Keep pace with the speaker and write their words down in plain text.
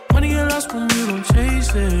trust when you don't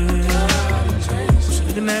chase it. What you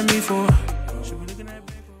looking at me for?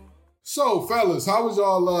 So, fellas, how was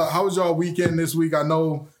y'all weekend this week? I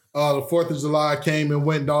know the 4th of July came and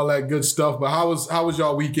went and all that good stuff, but how was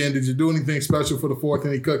y'all weekend? Did you do anything special for the 4th?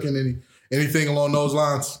 Any cooking? Anything along those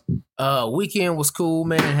lines? Weekend was cool,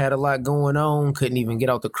 man. Had a lot going on. Couldn't even get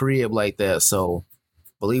out the crib like that. So,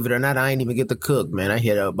 believe it or not, I ain't even get to cook, man. I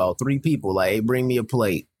hit up about 3 people. Like, hey, bring me a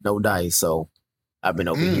plate. No dice. So, I've been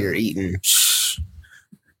over here eating.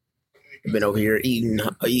 Been over here eating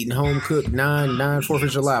home cooked 9 4th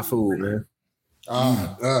of July food, man.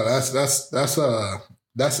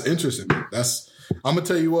 That's interesting. I'm gonna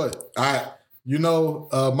tell you what.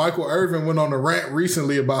 Michael Irvin went on a rant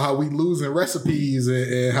recently about how we losing recipes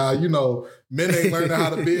and how men ain't learning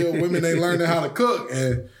how to build, women ain't learning how to cook,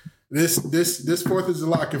 and this 4th of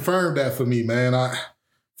July confirmed that for me, man.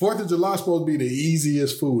 4th of July is supposed to be the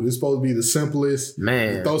easiest food. It's supposed to be the simplest.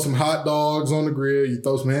 Man. You throw some hot dogs on the grill. You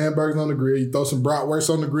throw some hamburgers on the grill. You throw some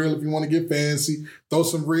bratwurst on the grill if you want to get fancy. Throw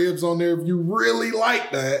some ribs on there if you really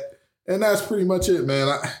like that. And that's pretty much it,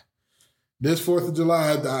 man. This 4th of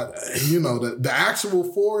July, the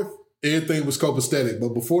actual 4th, everything was copacetic.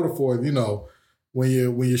 But before the 4th, when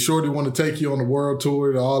your shorty want to take you on the world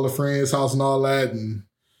tour to all the friends' house and all that, and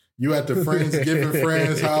you at the Friendsgiving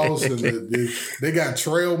friend's house, and they got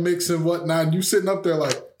trail mix and whatnot. And you sitting up there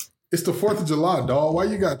like, it's the 4th of July, dog. Why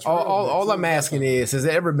you got trail mix? All I'm asking is, has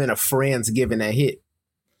there ever been a Friendsgiving that hit?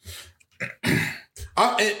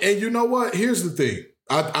 And you know what? Here's the thing.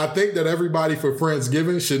 I think that everybody for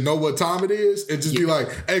Friendsgiving should know what time it is and just be like,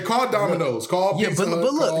 hey, call Domino's, call Pizza Hut,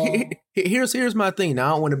 but look, here's my thing. Now, I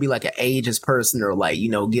don't want to be like an ageist person or like,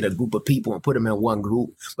 get a group of people and put them in one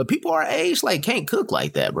group. But people our age can't cook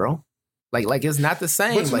like that, bro. Like it's not the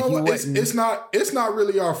same. But it's not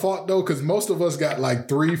really our fault though, because most of us got like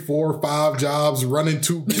 3, 4, 5 jobs running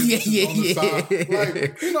 2 businesses on the side.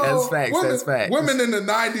 Like, that's facts. Women in the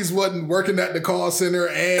 90s wasn't working at the call center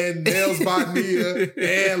and Nails by Nia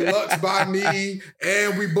and Lux by me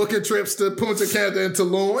and we booking trips to Punta Cana and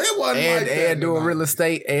Tulum. It wasn't like that. And doing real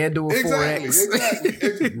estate and doing Forex.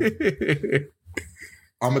 Exactly.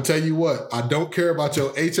 I'm going to tell you what, I don't care about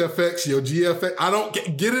your HFX, your GFX. I don't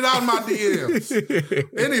get it out of my DMs.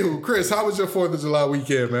 Anywho, Chris, how was your 4th of July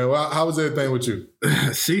weekend, man? How was everything with you?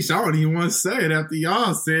 Sheesh, I don't even want to say it after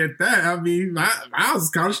y'all said that. I mean, I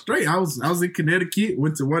was kind of straight. I was in Connecticut,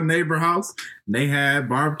 went to one neighbor house, and they had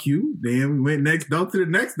barbecue. Then we went next door to the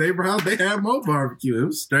next neighbor house. They had more barbecue. It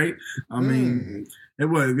was straight. I mean, it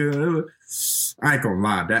wasn't good. I ain't gonna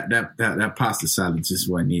lie, that pasta salad just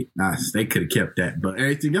wasn't it. Nice. They could have kept that, but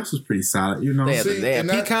everything else was pretty solid. They had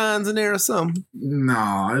pecans in there or something.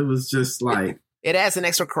 No, it was just like it adds an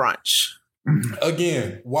extra crunch.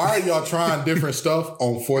 Again, why are y'all trying different stuff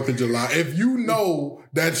on 4th of July? If you know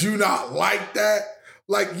that you not like that,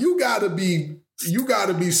 like you gotta be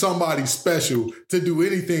somebody special to do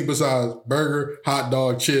anything besides burger, hot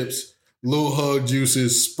dog, chips, little hug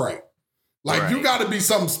juices, Sprite. Like, You got to be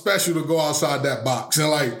something special to go outside that box. And,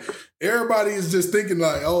 like, everybody is just thinking,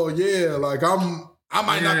 like, oh, yeah, like, I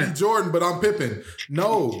might not be Jordan, but I'm Pippen.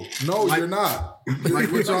 No, you're not. Like,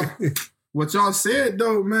 what y'all said,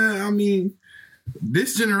 though, man, I mean,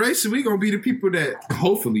 this generation, we going to be the people that,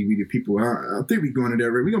 hopefully we the people, I think we're going to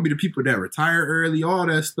that, we're going to be the people that retire early, all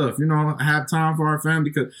that stuff, have time for our family,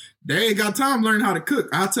 because they ain't got time learning how to cook.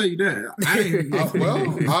 I'll tell you that.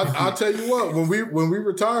 I'll tell you what, when we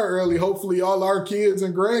retire early, hopefully all our kids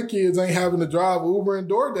and grandkids ain't having to drive Uber and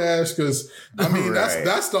DoorDash, because, I mean,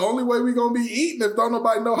 that's the only way we're going to be eating if don't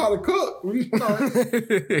nobody know how to cook.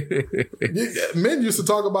 Men used to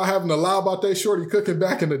talk about having to lie about their shorty cooking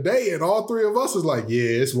back in the day, and all 3 of us is like, yeah,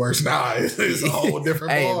 it's worse now. It's a whole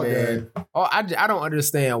different ball game. Oh, I don't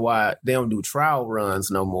understand why they don't do trial runs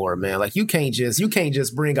no more, man. Like you can't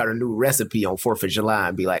just bring out a new recipe on 4th of July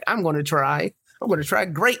and be like, I'm going to try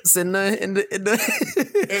grapes in the and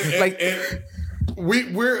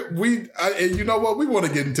you know what? We want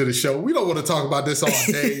to get into the show. We don't want to talk about this all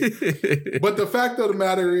day. But the fact of the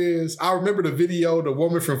matter is, I remember the video, the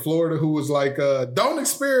woman from Florida who was like, don't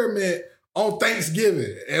experiment on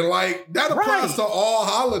Thanksgiving, and like that applies to all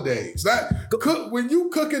holidays. When you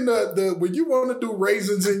cooking when you want to do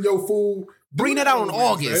raisins in your food, bring it out on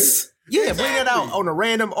August. Yeah, exactly. Bring it out on a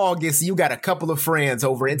random August. You got a couple of friends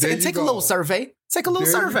over and take a little survey. Take a little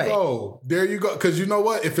survey. There you go. Because you know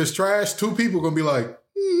what? If it's trash, 2 people gonna be like,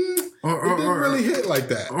 it didn't really hit like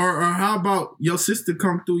that. Or how about your sister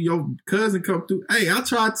come through, your cousin come through? Hey, I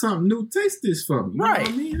tried something new. Taste this for me. You know what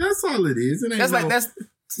I mean? That's all it is. It ain't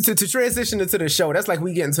to transition into the show, that's like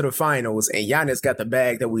we get into the finals and Giannis got the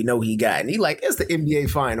bag that we know he got. And he like, it's the NBA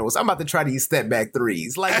finals. I'm about to try these step back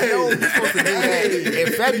threes. Like, no, you're supposed to do that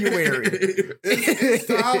in February. It's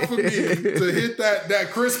time for me to hit that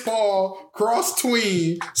Chris Paul cross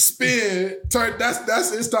tween spin turn.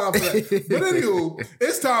 That's it's time for that. But anywho,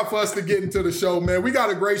 it's time for us to get into the show, man. We got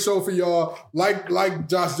a great show for y'all. Like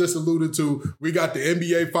Josh just alluded to, we got the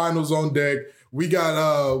NBA finals on deck. We got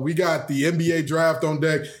the NBA draft on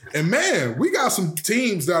deck. And man, we got some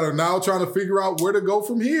teams that are now trying to figure out where to go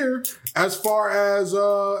from here as far as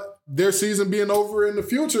their season being over in the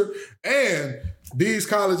future. And these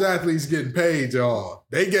college athletes getting paid, y'all.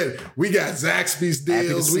 We got Zaxby's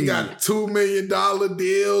deals. We got $2 million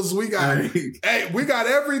deals. We got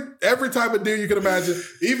every type of deal you can imagine.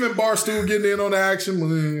 Even Barstool getting in on the action.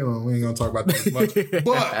 We ain't gonna talk about that much.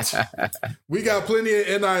 But we got plenty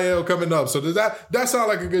of NIL coming up. So does that sound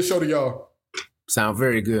like a good show to y'all? Sound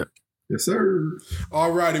very good. Yes, sir.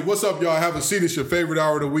 All righty. What's up, y'all? Have a seat. It's your favorite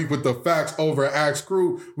hour of the week with the facts over at Axe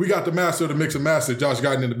Crew. We got the master of the mix and master, Josh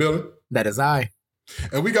Guyton, in the building. That is I.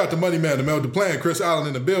 And we got the money man, the Mel DePlan, Chris Allen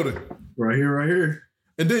in the building. Right here.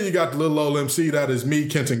 And then you got the little old MC, that is me,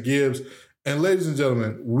 Kenton Gibbs. And ladies and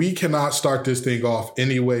gentlemen, we cannot start this thing off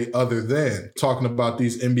any way other than talking about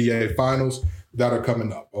these NBA finals that are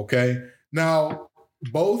coming up, okay? Now,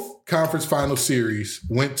 both conference final series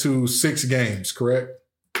went to 6 games, correct?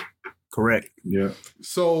 Correct. Yeah.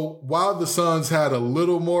 So while the Suns had a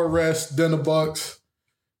little more rest than the Bucks,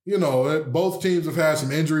 both teams have had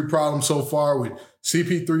some injury problems so far, with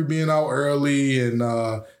CP3 being out early and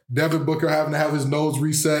Devin Booker having to have his nose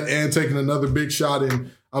reset and taking another big shot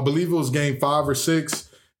in, I believe it was game 5 or 6.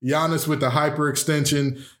 Giannis with the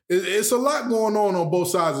hyperextension. It's a lot going on both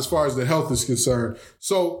sides as far as the health is concerned.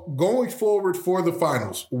 So going forward for the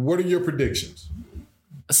finals, what are your predictions?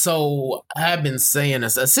 So I've been saying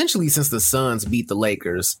this essentially since the Suns beat the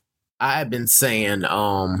Lakers. I've been saying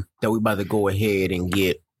that we about to go ahead and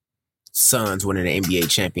get Suns winning the NBA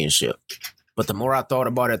championship. But the more I thought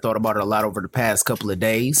about it a lot over the past couple of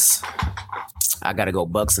days. I got to go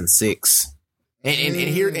Bucks in 6. And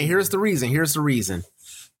here's the reason.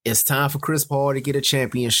 It's time for Chris Paul to get a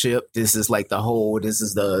championship. This is like this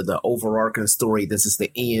is the overarching story. This is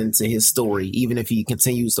the end to his story. Even if he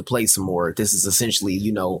continues to play some more, this is essentially,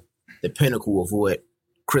 the pinnacle of what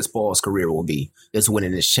Chris Paul's career will be, is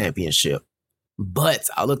winning this championship. But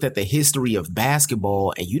I looked at the history of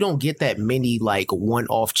basketball, and you don't get that many like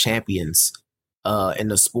one-off champions in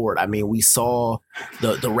the sport. I mean, we saw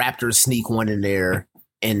the Raptors sneak one in there.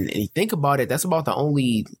 And you think about it, that's about the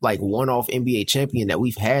only like one-off NBA champion that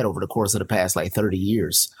we've had over the course of the past like 30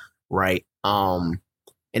 years, right? And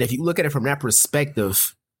if you look at it from that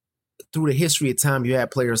perspective, through the history of time, you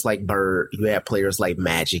had players like Bird, you had players like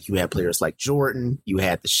Magic, you had players like Jordan, you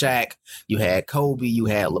had the Shaq, you had Kobe, you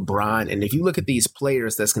had LeBron. And if you look at these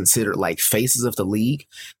players that's considered like faces of the league,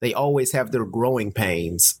 they always have their growing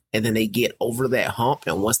pains, and then they get over that hump.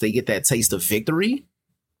 And once they get that taste of victory,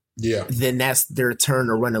 then that's their turn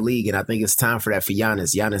to run the league. And I think it's time for that for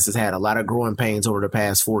Giannis. Giannis has had a lot of growing pains over the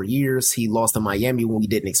past 4 years. He lost to Miami when we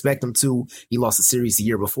didn't expect him to. He lost a series the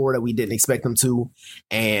year before that we didn't expect him to.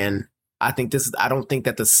 And I don't think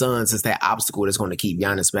that the Suns is that obstacle that's going to keep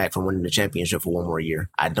Giannis back from winning the championship for one more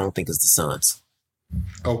year. I don't think it's the Suns.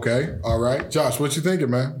 Okay. All right. Josh, what you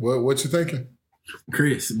thinking, man? What you thinking?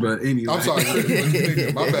 Chris, but anyway. I'm sorry, Chris. What you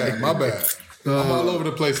thinking? My bad. I'm all over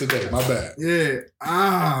the place today. My bad. Yeah.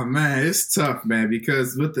 Man, it's tough, man,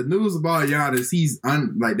 because with the news about Giannis,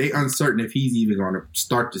 they uncertain if he's even going to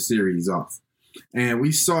start the series off. And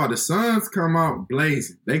we saw the Suns come out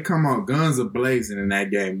blazing. They come out guns a-blazing in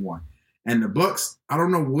that game 1. And the Bucks, I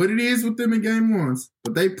don't know what it is with them in game 1s,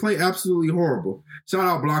 but they play absolutely horrible. Shout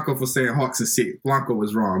out Blanco for saying Hawks and 6. Blanco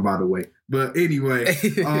was wrong, by the way. But anyway,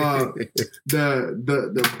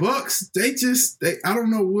 the Bucks, they I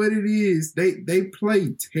don't know what it is. They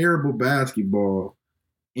play terrible basketball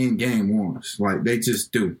in game 1s. Like, they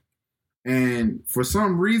just do. And for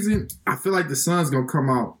some reason, I feel like the Suns gonna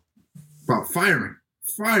come out about firing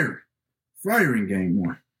game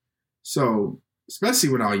 1. So, especially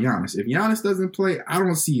without Giannis. If Giannis doesn't play, I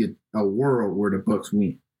don't see a world where the Bucks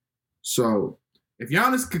win. So, if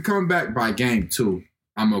Giannis could come back by game 2,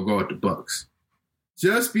 I'm going to go with the Bucks.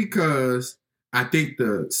 Just because I think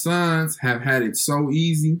the Suns have had it so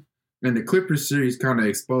easy, and the Clippers series kind of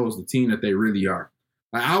exposed the team that they really are.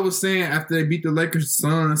 Like I was saying after they beat the Lakers,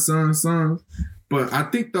 Suns. But I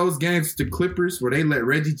think those games with the Clippers where they let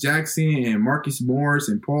Reggie Jackson and Marcus Morris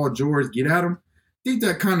and Paul George get at them, I think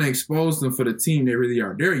that kind of exposed them for the team they really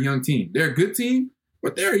are. They're a young team. They're a good team,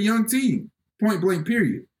 but they're a young team. Point blank,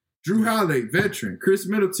 period. Drew Holiday, veteran. Chris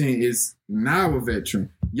Middleton is now a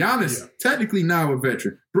veteran. Giannis, technically now a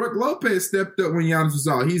veteran. Brook Lopez stepped up when Giannis was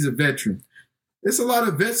out. He's a veteran. It's a lot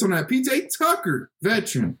of vets on that. PJ Tucker,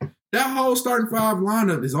 veteran. That whole starting five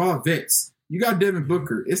lineup is all vets. You got Devin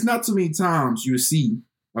Booker. It's not too many times you see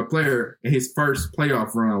a player in his first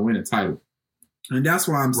playoff run win a title. And that's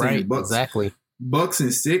why I'm saying Bucks. Exactly. Bucks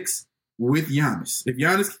in 6 with Giannis. If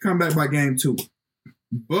Giannis can come back by game 2.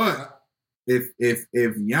 But if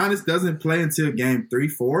Giannis doesn't play until game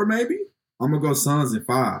 3-4, maybe, I'm gonna go Suns in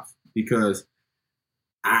 5 because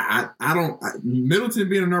I don't Middleton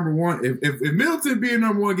being a number one. If Middleton being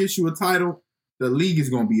number one gets you a title, the league is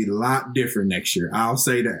gonna be a lot different next year. I'll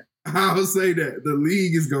say that. The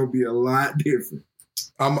league is gonna be a lot different.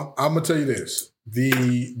 I'm gonna tell you this: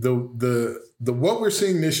 the what we're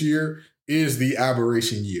seeing this year is the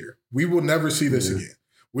aberration year. We will never see this again.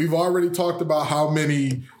 We've already talked about how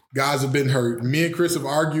many guys have been hurt. Me and Chris have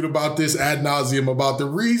argued about this ad nauseum about the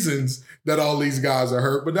reasons that all these guys are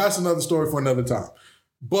hurt, but that's another story for another time.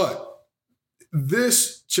 But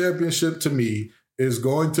this championship to me is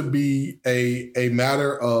going to be a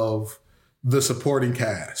matter of the supporting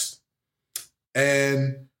cast.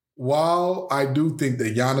 And while I do think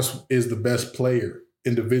that Giannis is the best player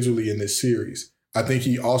individually in this series, I think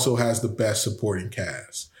he also has the best supporting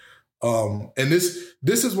cast. And this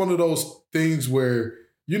is one of those things where,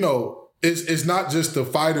 you know, it's not just the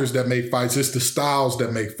fighters that make fights, it's the styles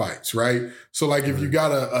that make fights, right? So like if you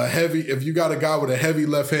got if you got a guy with a heavy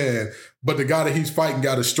left hand, but the guy that he's fighting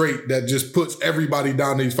got a straight that just puts everybody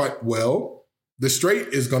down in his fight, well, the straight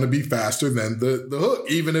is going to be faster than the hook,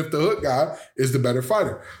 even if the hook guy is the better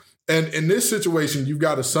fighter. And in this situation, you've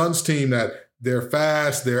got a Suns team that they're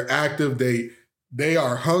fast, they're active, they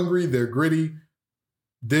are hungry, they're gritty.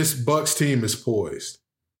 This Bucks team is poised.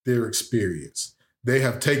 They're experienced. They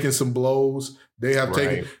have taken some blows. They have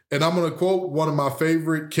taken, and I'm going to quote one of my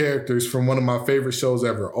favorite characters from one of my favorite shows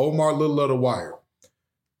ever, Omar Little of the Wire.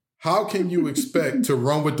 How can you expect to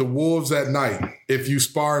run with the wolves at night if you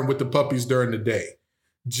sparring with the puppies during the day?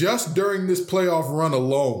 Just during this playoff run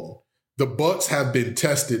alone, the Bucks have been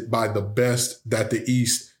tested by the best that the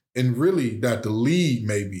East and really that the league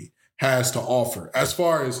maybe has to offer. As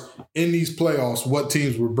far as in these playoffs, what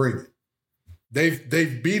teams were bringing, they've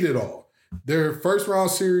beat it all. Their first round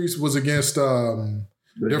series was against the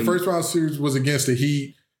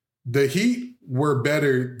Heat. The Heat were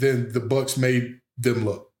better than the Bucks made them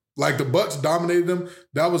look. Like the Bucks dominated them.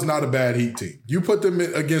 That was not a bad Heat team. You put them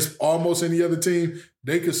against almost any other team,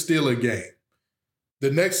 they could steal a game. The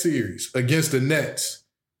next series against the Nets.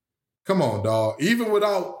 Come on, dog. Even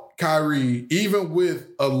without Kyrie, even with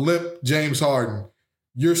a limp James Harden,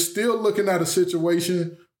 you're still looking at a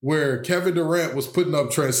situation where Kevin Durant was putting up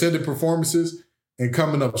transcendent performances and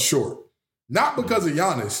coming up short. Not because of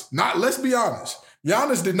Giannis. Let's be honest.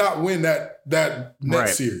 Giannis did not win that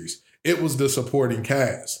next series. It was the supporting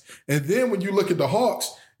cast. And then when you look at the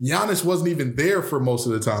Hawks, Giannis wasn't even there for most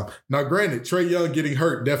of the time. Now, granted, Trae Young getting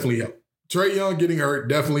hurt definitely helped.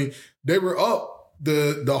 They were up.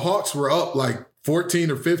 The Hawks were up like 14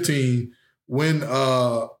 or 15 when they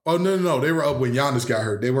were up when Giannis got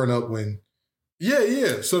hurt. They weren't up when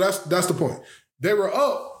So that's the point. They were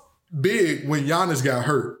up big when Giannis got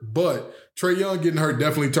hurt, but Trae Young getting hurt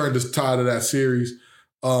definitely turned the tide of that series.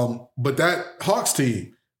 But that Hawks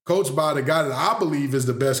team, coached by the guy that I believe is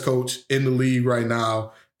the best coach in the league right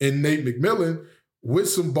now, in Nate McMillan, with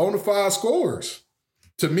some bona fide scorers.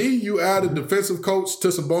 To me, you add a defensive coach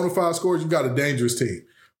to some bona fide scorers, you got a dangerous team,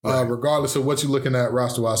 regardless of what you're looking at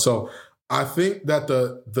roster-wise. So I think that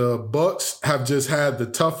the Bucks have just had the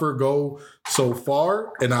tougher go so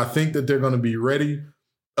far, and I think that they're going to be ready,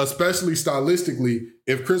 especially stylistically.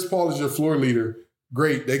 If Chris Paul is your floor leader,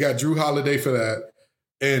 great. They got Drew Holiday for that.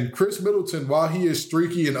 And Chris Middleton, while he is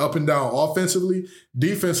streaky and up and down offensively,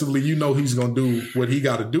 defensively, you know he's going to do what he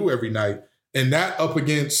got to do every night. And that up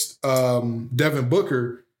against Devin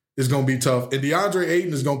Booker is going to be tough. And DeAndre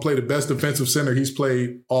Ayton is going to play the best defensive center he's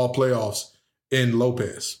played all playoffs in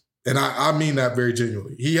Lopez. And I mean that very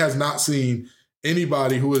genuinely. He has not seen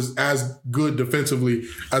anybody who is as good defensively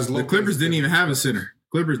as Lopez. The Clippers didn't even have a center.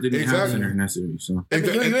 Have a center in that series. So.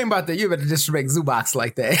 You ain't about to. You better disrespect Zubac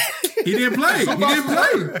like that. He didn't play.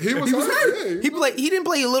 He was hurt. He didn't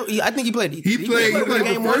play a little. I think he played. He played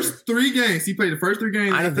the first 3 games. He played the first 3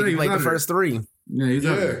 games. I didn't think he played the first 3. Yeah, he's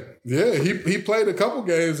out there. Yeah. He played a couple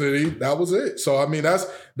games and that was it. So I mean, that's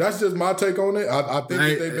just my take on it. I think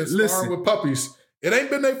that they've been sparring with puppies. It ain't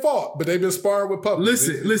been their fault, but they've been sparring with puppies.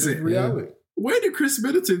 Listen. Reality. When did Chris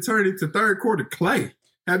Middleton turn into third quarter Clay?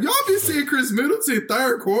 Have y'all been seeing Chris Middleton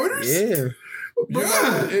third quarters? Yeah. You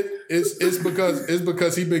know, it's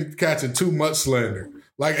because he been catching too much slander.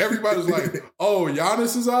 Like everybody's like, "Oh,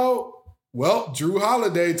 Giannis is out. Well, Drew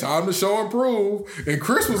Holiday, time to show and prove." And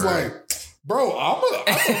Chris was like, "Bro, I'm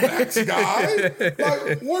a max guy.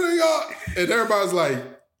 Like, what are y'all?" And everybody's like,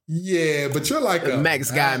 "Yeah, but you're like a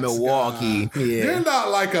max guy in Milwaukee. Guy. Yeah. You're not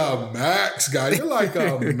like a max guy. You're like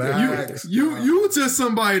a max. You just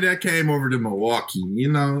somebody that came over to Milwaukee.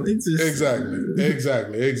 You know, it's just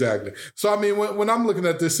exactly. So I mean, when I'm looking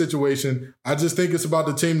at this situation, I just think it's about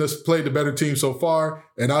the team that's played the better team so far,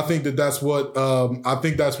 and I think that's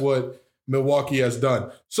what Milwaukee has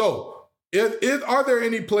done. So, are there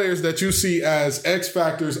any players that you see as X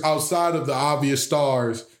factors outside of the obvious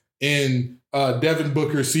stars in Devin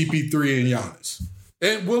Booker, CP3, and Giannis?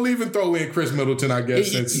 And we'll even throw in Chris Middleton, I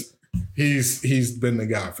guess, since he's been the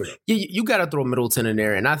guy for them. You got to throw Middleton in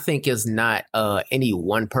there, and I think it's not any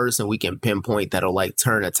one person we can pinpoint that'll like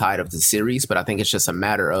turn the tide of the series, but I think it's just a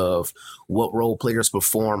matter of what role players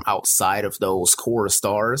perform outside of those core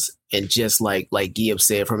stars, and just like Gibbs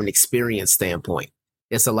said, from an experience standpoint.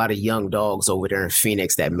 It's a lot of young dogs over there in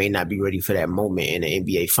Phoenix that may not be ready for that moment in the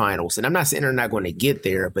NBA Finals. And I'm not saying they're not going to get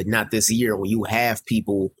there, but not this year when you have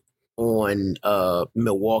people on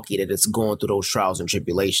Milwaukee that is going through those trials and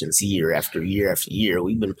tribulations year after year after year.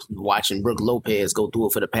 We've been watching Brook Lopez go through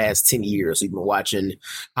it for the past 10 years. We've been watching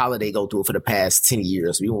Holiday go through it for the past 10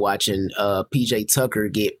 years. We've been watching PJ Tucker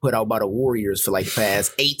get put out by the Warriors for like the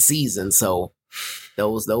past 8 seasons. So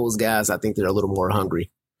those guys, I think they're a little more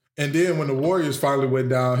hungry. And then when the Warriors finally went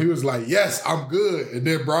down, he was like, "Yes, I'm good." And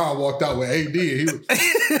then Bron walked out with AD. And he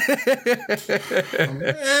was,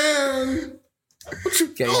 "Man, what you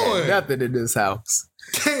Can't doing? have nothing in this house."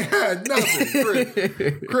 Can't have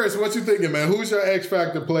nothing." Chris, what you thinking, man? Who's your X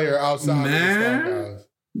Factor player outside of the star guys?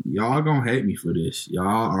 Y'all gonna hate me for this.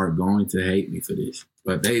 Y'all are going to hate me for this.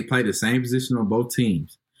 But they play the same position on both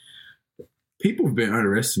teams. People have been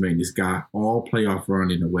underestimating this guy all playoff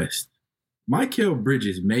run in the West. Mikal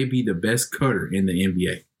Bridges may be the best cutter in the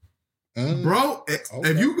NBA. Bro, okay.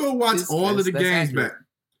 If you go watch all of the games back,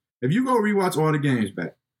 if you go rewatch all the games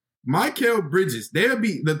back, Mikal Bridges,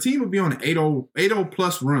 the team will be on an 8-0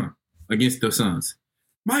 plus run against the Suns.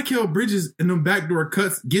 Mikal Bridges in them backdoor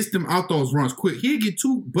cuts gets them out those runs quick. He'll get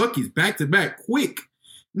 2 buckets back to back quick.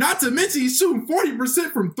 Not to mention he's shooting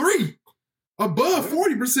 40% from 3. Above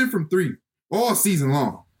 40% from 3 all season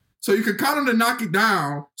long. So you can count him to knock it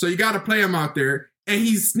down. So you got to play him out there. And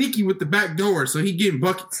he's sneaky with the back door. So he getting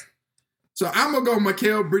buckets. So I'm going to go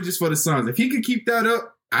Mikal Bridges for the Suns. If he can keep that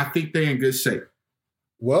up, I think they're in good shape.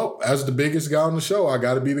 Well, as the biggest guy on the show, I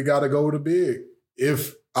got to be the guy to go with the big.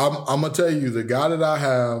 If I'm going to tell you, the guy that I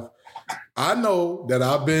have, I know that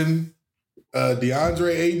I've been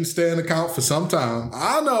DeAndre Ayton stand account for some time.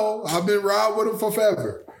 I know I've been riding with him for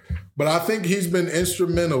forever. But I think he's been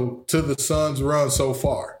instrumental to the Suns' run so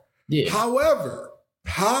far. Yeah. However,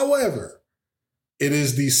 it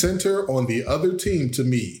is the center on the other team to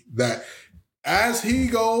me that as he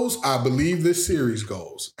goes, I believe this series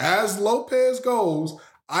goes. As Lopez goes,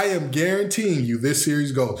 I am guaranteeing you this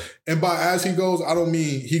series goes. And by as he goes, I don't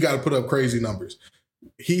mean he got to put up crazy numbers.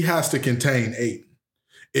 He has to contain Ayton.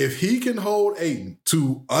 If he can hold Ayton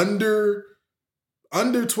to under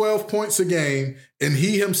 12 points a game and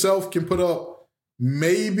he himself can put up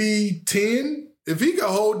maybe 10, if he could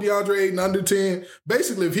hold DeAndre Ayton under 10,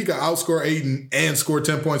 basically if he could outscore Ayton and score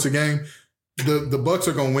 10 points a game, the Bucks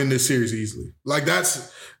are going to win this series easily. Like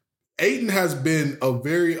Ayton has been a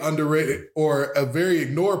very underrated or a very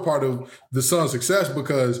ignored part of the Suns' success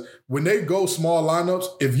because when they go small lineups,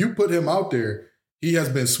 if you put him out there, he has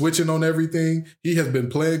been switching on everything. He has been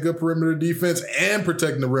playing good perimeter defense and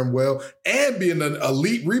protecting the rim well and being an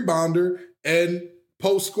elite rebounder and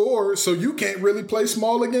post scorer. So you can't really play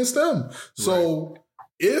small against them. So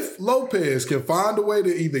if Lopez can find a way to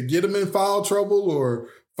either get him in foul trouble or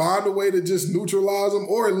find a way to just neutralize him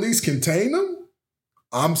or at least contain him,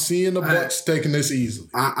 I'm seeing the Bucks taking this easily.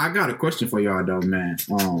 I got a question for y'all though, man.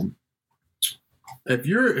 If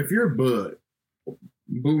you're Bud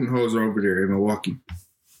Budenholzer over there in Milwaukee,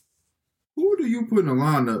 who do you put in a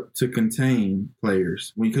lineup to contain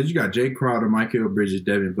players? Because you got Jay Crowder, Mikal Bridges,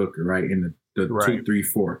 Devin Booker, right, in the 2, 3,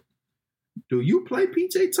 4. Do you play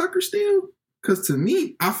PJ Tucker still? Because to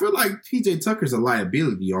me, I feel like PJ Tucker's a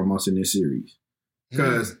liability almost in this series.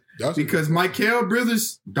 Because Mikal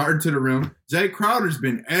Bridges darting to the rim, Jay Crowder's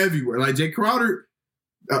been everywhere. Like Jay Crowder,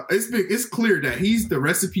 it's clear that he's the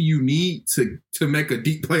recipe you need to make a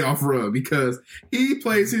deep playoff run because he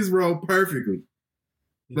plays his role perfectly.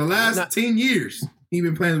 The last 10 years, he's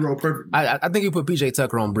been playing his role perfectly. I think you put PJ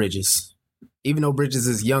Tucker on Bridges. Even though Bridges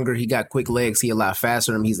is younger, he got quick legs. He a lot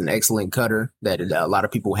faster than him. He's an excellent cutter that a lot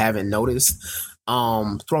of people haven't noticed.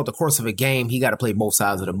 Throughout the course of a game, he got to play both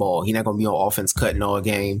sides of the ball. He's not going to be on offense cutting all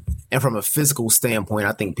game. And from a physical standpoint,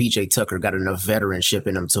 I think PJ Tucker got enough veteranship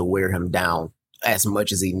in him to wear him down as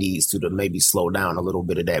much as he needs to maybe slow down a little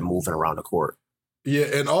bit of that moving around the court. Yeah,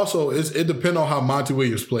 and also it depends on how Monty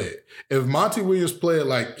Williams played. If Monty Williams played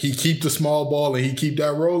like he keep the small ball and he keep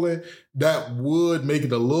that rolling, that would make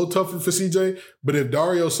it a little tougher for CJ. But if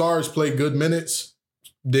Dario Saric play good minutes,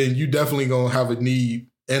 then you definitely gonna have a need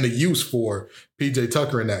and a use for PJ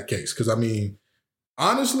Tucker in that case. Because I mean,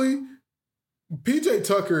 honestly, PJ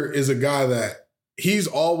Tucker is a guy that he's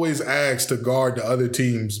always asked to guard the other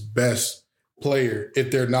team's best player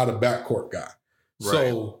if they're not a backcourt guy. Right.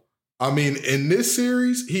 So. I mean, in this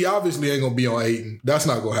series, he obviously ain't going to be on Ayton. That's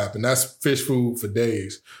not going to happen. That's fish food for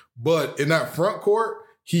days. But in that front court,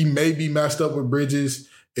 he may be matched up with Bridges.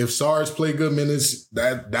 If Sarge play good minutes,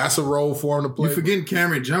 that's a role for him to play. You're forgetting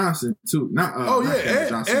Cameron Johnson, too. Yeah,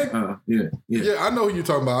 I know who you're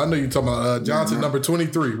talking about. Johnson, number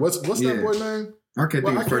 23. What's that boy name? I can't think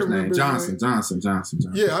of his first name. Johnson.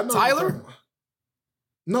 Yeah, I know. Tyler?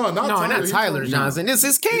 Not Tyler. Not Tyler Johnson.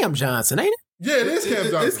 It's Cam Johnson, ain't it? Yeah, it is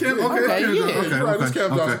Cam Johnson. It's Cam. It's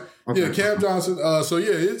Cam Johnson. Yeah, Cam Johnson.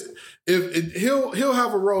 He'll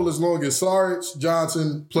have a role as long as Sarge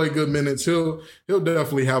Johnson play good minutes. He'll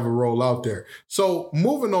definitely have a role out there. So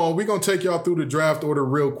moving on, we're gonna take y'all through the draft order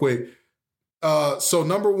real quick. So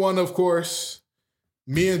number one, of course,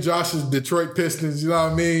 me and Josh's Detroit Pistons. You know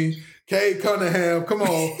what I mean? Cade Cunningham, come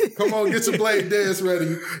on, get your blade dance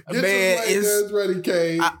ready. Dance ready,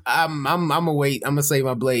 Cade. I'm gonna wait. I'm gonna save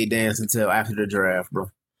my blade dance until after the draft,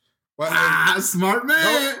 bro. Smart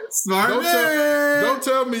man. Don't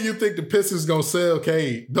tell me you think the Pistons gonna sell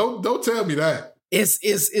Cade. Don't tell me that.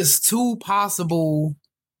 It's two possible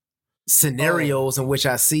scenarios in which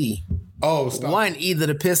I see. Oh, stop. One, either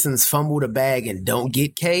the Pistons fumble the bag and don't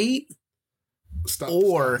get Cade,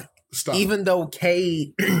 or even though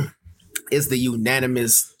Cade is the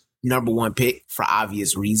unanimous number one pick for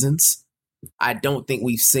obvious reasons, I don't think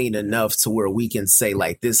we've seen enough to where we can say,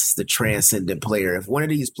 like, this is the transcendent player. If one of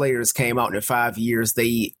these players came out in 5 years,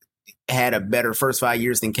 they had a better first 5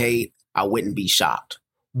 years than Cade, I wouldn't be shocked.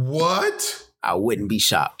 What? I wouldn't be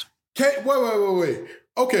shocked. Cade, wait.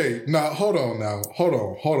 Okay, now, hold on.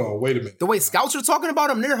 Wait a minute. The way scouts are talking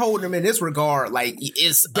about him, they're holding him in this regard like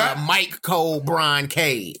it's Mike Cole, Brian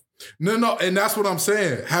Cade. No, and that's what I'm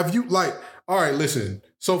saying. Have you, all right, listen.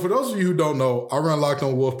 So for those of you who don't know, I run Locked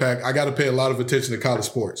On Wolfpack. I got to pay a lot of attention to college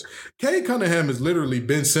sports. Cade Cunningham is literally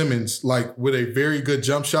Ben Simmons, with a very good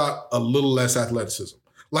jump shot, a little less athleticism.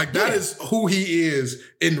 That is who he is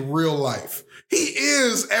in real life. He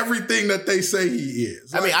is everything that they say he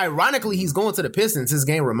is. I mean, ironically, he's going to the Pistons. His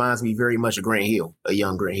game reminds me very much of Grant Hill, a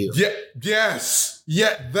young Grant Hill. Yeah, yes.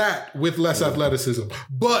 Yet that with less athleticism.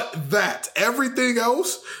 But that, everything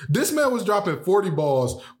else, this man was dropping 40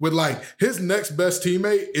 balls with his next best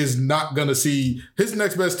teammate is not going to see, his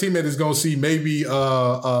next best teammate is going to see maybe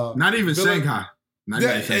not even Shanghai.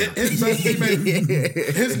 His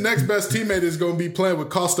next best teammate is going to be playing with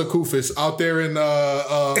Costa Koufis out there in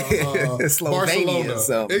Barcelona.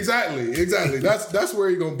 So. Exactly. That's where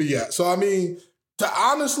he's going to be at. So I mean,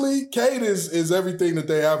 honestly, Cade is everything that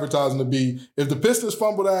they advertise him to be. If the Pistons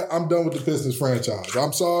fumble that, I'm done with the Pistons franchise.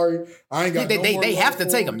 I'm sorry, I ain't got. They have to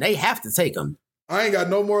take him. They have to take him. I ain't got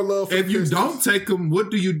no more love for If you don't take him,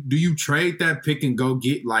 what do you trade that pick and go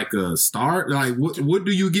get a star? What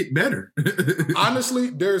do you get better? Honestly,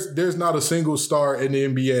 there's not a single star in the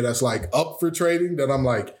NBA that's up for trading that I'm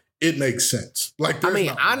it makes sense.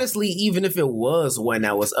 Honestly, even if it was one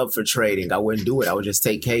that was up for trading, I wouldn't do it. I would just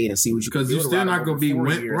take Cade and see what you can do. Because you're still not going to be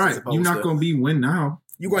win. Right. You're not going to be win now.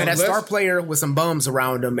 You're going to have that star player with some bums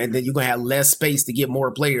around him, and then you're going to have less space to get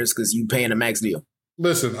more players because you're paying a max deal.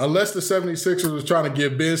 Listen, unless the 76ers was trying to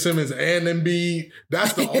give Ben Simmons and Embiid,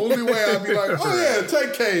 that's the only way I'd be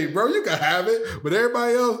take Cade, bro. You can have it. But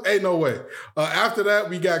everybody else, ain't no way. After that,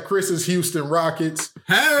 we got Chris's Houston Rockets.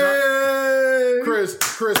 Hey! Chris,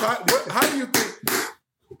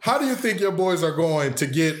 how do you think your boys are going to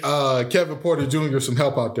get Kevin Porter Jr. some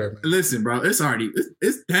help out there, man? Listen, bro,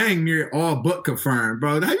 it's dang near all but confirmed,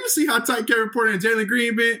 bro. Have you seen how tight Kevin Porter and Jalen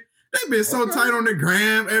Green been? They've been so tight on the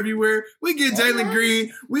gram everywhere. We get Jalen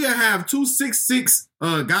Green. We have 2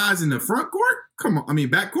 6'6" guys in the front court.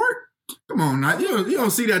 Back court. Come on now. You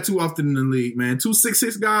don't see that too often in the league, man. 2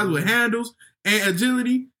 6'6" guys with handles and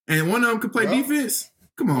agility, and one of them can play defense.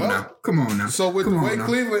 Come on now. So with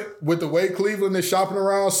the way Cleveland is shopping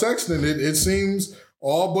around Sexton, it seems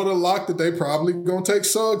all but a lock that they probably gonna take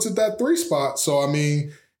Suggs at that 3 spot. So I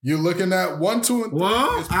mean, You're looking at 1, 2, and 3.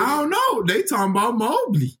 Well, I don't know. They talking about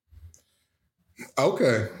Mobley.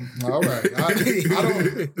 Okay, all right. I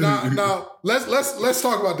don't. Now let's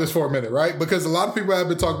talk about this for a minute, right? Because a lot of people have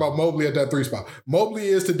been talking about Mobley at that 3 spot. Mobley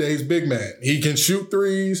is today's big man. He can shoot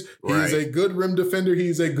threes. Right. He's a good rim defender.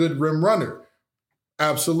 He's a good rim runner.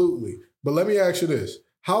 Absolutely. But let me ask you this: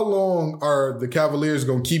 how long are the Cavaliers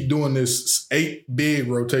going to keep doing this 8 big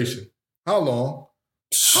rotation? How long?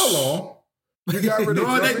 How long? You got rid of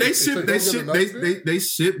Drummond they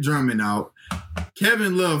shipped Drummond out.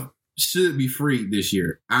 Kevin Love should be free this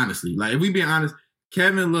year, honestly. Like, if we being honest,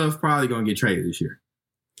 Kevin Love's probably going to get traded this year.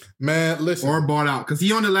 Man, listen. Or bought out. Because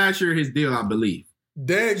he on the last year of his deal, I believe.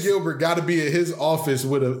 Dan Gilbert got to be at his office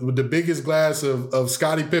with the biggest glass of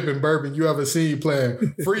Scottie Pippen bourbon you ever seen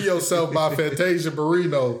playing Free Yourself by Fantasia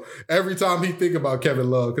Barrino every time he think about Kevin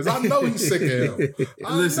Love. Because I know he's sick of him.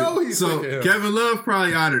 Kevin Love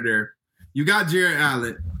probably out of there. You got Jared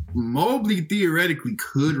Allen. Mobley theoretically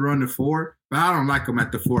could run the 4, but I don't like him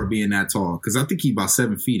at the 4 being that tall because I think he's about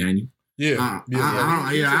 7 feet, ain't he? Yeah,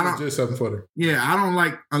 I don't. Just 7-footer. Yeah, I don't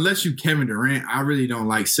like, unless you Kevin Durant. I really don't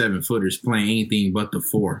like 7-footers playing anything but the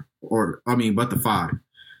 4, but the 5.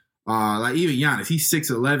 Like even Giannis, he's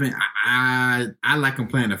 6'11". I like him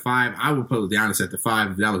playing the 5. I would put Giannis at the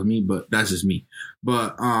 5 if that was me, but that's just me.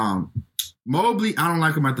 But Mobley, I don't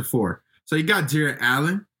like him at the 4. So you got Jared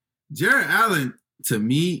Allen. Jared Allen, to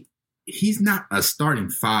me, he's not a starting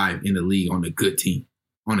 5 in the league on a good team.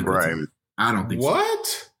 On a good team. I don't think so.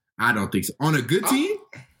 What? I don't think so. On a good team?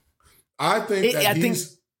 I think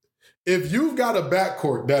if you've got a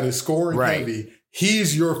backcourt that is scoring heavy,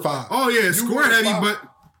 he's your 5. Oh, yeah, scoring heavy, but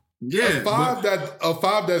yeah. A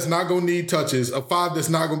 5 that's not going to need touches, a 5 that's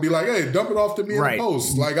not going to be like, hey, dump it off to me in the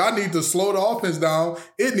post. Like, I need to slow the offense down.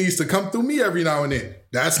 It needs to come through me every now and then.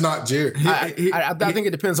 That's not Jared. I think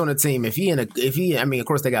it depends on the team. If he, of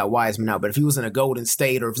course they got Wiseman now, but if he was in a Golden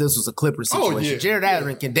State or if this was a Clippers situation, Jared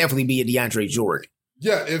Allen can definitely be a DeAndre Jordan.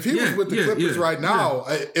 Yeah, if he was with the Clippers right now,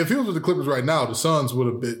 the Suns would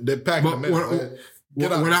have been they're packing them in.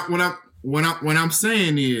 What I'm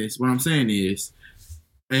saying is,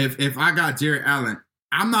 if I got Jared Allen,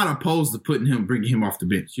 I'm not opposed to bringing him off the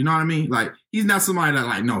bench. You know what I mean? Like, he's not somebody that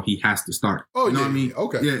like, no, he has to start. Oh, you know what I mean?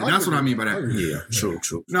 Okay. Yeah, that's what I mean by that. Yeah, true.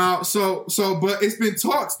 No, but it's been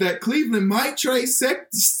talks that Cleveland might trade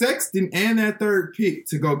Sexton and that 3rd pick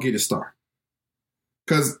to go get a star.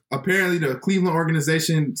 Because apparently the Cleveland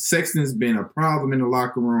organization, Sexton's been a problem in the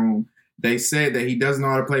locker room. They said that he doesn't know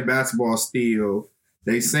how to play basketball still.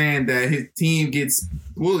 They saying that his team gets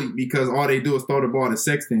bullied because all they do is throw the ball to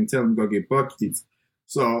Sexton and tell him to go get buckets.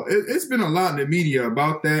 So it's been a lot in the media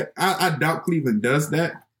about that. I doubt Cleveland does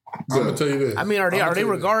that. I'm gonna tell you this. I mean, are they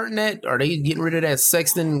regarding that? Are they getting rid of that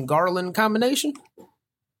Sexton Garland combination?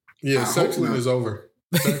 Yeah, Sexton is over.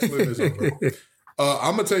 I'm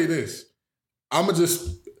gonna tell you this.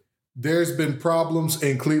 There's been problems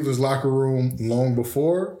in Cleveland's locker room long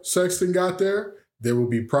before Sexton got there. There will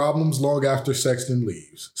be problems long after Sexton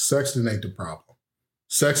leaves. Sexton ain't the problem.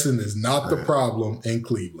 Sexton is not the problem in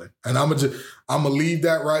Cleveland. And I'm gonna leave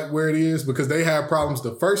that right where it is because they had problems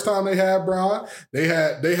the first time they had Bron. They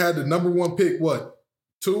had the number 1 pick,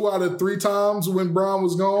 2 out of 3 times when Bron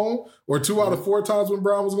was gone, or 2 out of 4 times when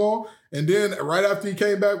Bron was gone. And then right after he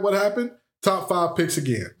came back, what happened? Top 5 picks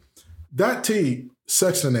again. That team,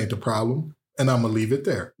 Sexton ain't the problem. And I'm gonna leave it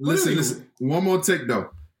there. Listen. One more take though.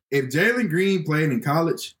 If Jalen Green played in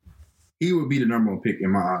college, he would be the number 1 pick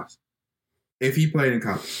in my eyes. If he played in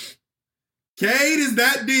college. Cade is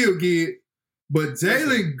that deal, kid. But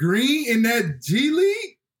Jalen Green in that G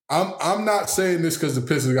League? I'm not saying this because the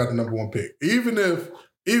Pistons got the number 1 pick. Even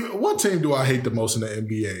what team do I hate the most in the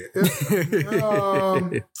NBA?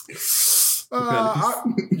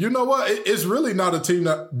 You know what? It's really not a team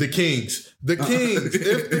that the Kings. The Kings.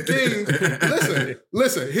 If the Kings,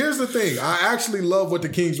 listen. Here's the thing. I actually love what the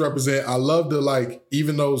Kings represent. I love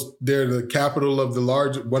even though they're the capital of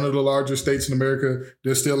one of the larger states in America,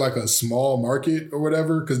 they're still like a small market or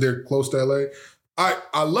whatever because they're close to LA.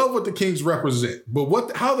 I love what the Kings represent,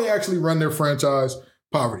 but how they actually run their franchise.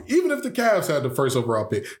 Poverty. Even if the Cavs had the first overall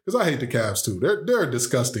pick, because I hate the Cavs too. They're a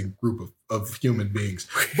disgusting group of human beings.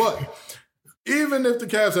 But even if the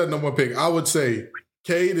Cavs had number 1 pick, I would say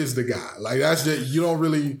Cade is the guy. Like, that's just, you don't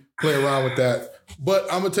really play around with that. But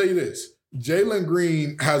I'm going to tell you this. Jalen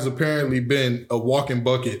Green has apparently been a walking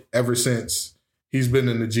bucket ever since he's been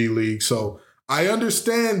in the G League. So I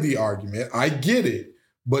understand the argument. I get it.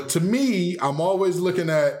 But to me, I'm always looking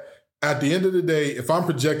at the end of the day, if I'm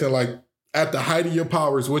projecting like at the height of your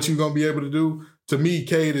powers, what you're going to be able to do, to me,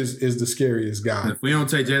 Cade is the scariest guy. If we don't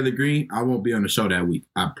take Jalen Green, I won't be on the show that week.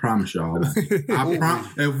 I promise y'all.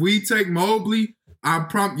 If we take Mobley, I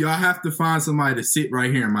promise y'all have to find somebody to sit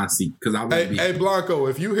right here in my seat because I won't be. Hey, Blanco,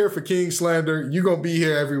 if you here for King Slander, you're going to be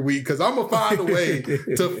here every week because I'm going to find a way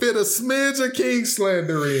to fit a smidge of King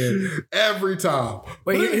Slander in every time.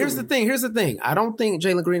 But here's the thing. I don't think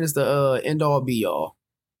Jalen Green is the end-all, be-all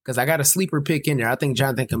because I got a sleeper pick in there. I think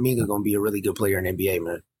Jonathan Kuminga going to be a really good player in the NBA,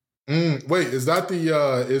 man. Wait, is that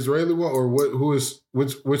the Israeli one or what? Who is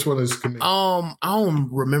which one is Kuminga? I don't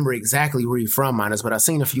remember exactly where he's from, honest, but I've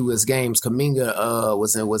seen a few of his games. Kuminga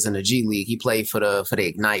was in the G League. He played for the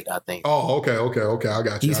Ignite, I think. Oh, okay. I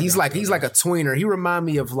got you. He's like a tweener. He remind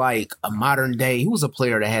me of like a modern day. He was a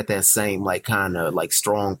player that had that same like kind of like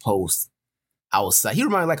strong post outside. He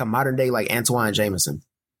reminded me like a modern day like Antoine Jameson.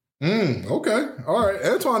 Okay. All right.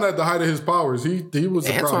 Antoine at the height of his powers. He was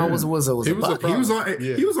a Antoine problem. He was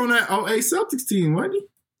on that 08 Celtics team, wasn't he?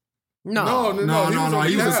 No.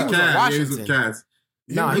 He was with Cavs.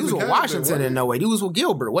 He was with Washington in 08. He was with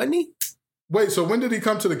Gilbert, wasn't he? Wait, so when did he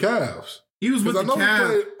come to the Cavs? He was with the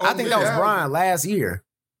Cavs. I think that was Brian last year.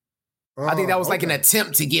 I think that was like an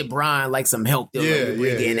attempt to get Brian like some help to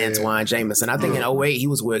bring in Antoine Jameson. I think in 08 he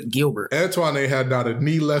was with Gilbert. Antoine ain't had not a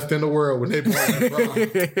knee left in the world when they brought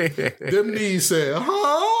Brian. Them knees said,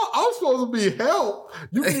 I'm supposed to be help.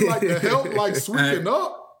 You mean like the help like sweeping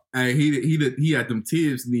up? Hey, he had them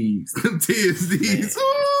Tibbs knees.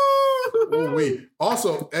 Ooh-wee.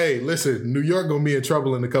 Also, hey, listen, New York gonna be in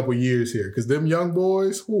trouble in a couple years here because them young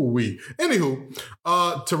boys, ooh-wee.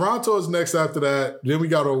 Anywho, Toronto is next after that. Then we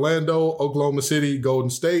got Orlando, Oklahoma City, Golden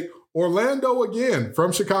State, Orlando again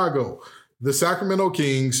from Chicago, the Sacramento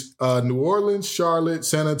Kings, New Orleans, Charlotte,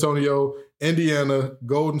 San Antonio, Indiana,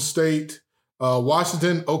 Golden State,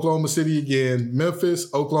 Washington, Oklahoma City again,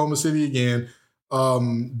 Memphis, Oklahoma City again,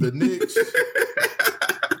 the Knicks,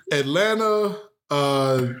 Atlanta,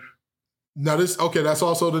 that's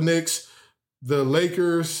also the Knicks, the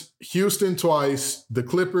Lakers, Houston twice, the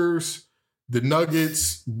Clippers, the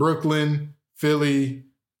Nuggets, Brooklyn, Philly,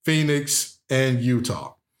 Phoenix, and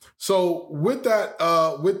Utah. So with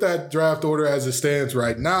that draft order as it stands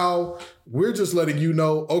right now, we're just letting you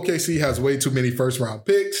know OKC has way too many first round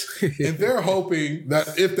picks, and they're hoping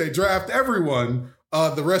that if they draft everyone,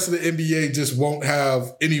 the rest of the NBA just won't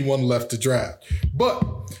have anyone left to draft. But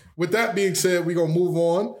with that being said, we're gonna move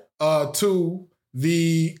on to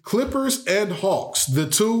the Clippers and Hawks, the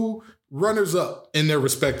two runners-up in their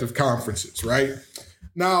respective conferences, right?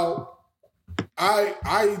 Now,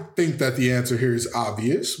 I think that the answer here is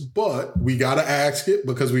obvious, but we got to ask it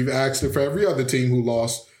because we've asked it for every other team who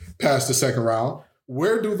lost past the second round.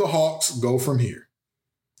 Where do the Hawks go from here?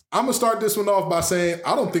 I'm going to start this one off by saying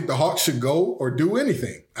I don't think the Hawks should go or do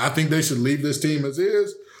anything. I think they should leave this team as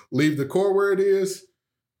is, leave the core where it is,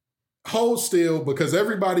 hold still because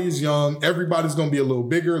everybody's young. Everybody's going to be a little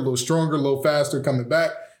bigger, a little stronger, a little faster coming back.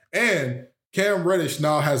 And Cam Reddish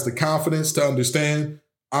now has the confidence to understand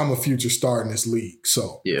I'm a future star in this league.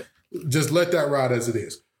 So just let that ride as it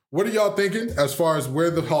is. What are y'all thinking as far as where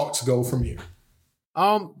the Hawks go from here?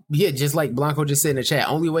 Just like Blanco just said in the chat,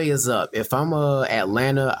 only way is up. If I'm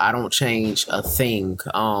Atlanta, I don't change a thing.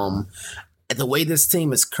 The way this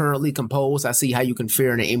team is currently composed, I see how you can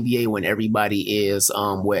fare in the NBA when everybody is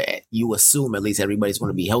where you assume at least everybody's going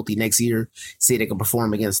to be healthy next year. See they can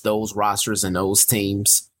perform against those rosters and those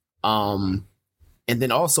teams. And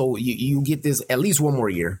then also you get this at least one more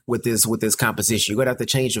year with this composition. You're going to have to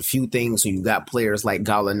change a few things when you got players like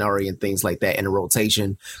Gallinari and things like that in a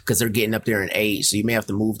rotation because they're getting up there in age. So you may have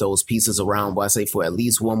to move those pieces around. But I say for at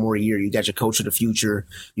least one more year, you got your coach of the future.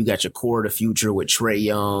 You got your core of the future with Trae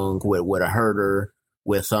Young, with a Herder,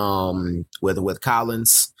 with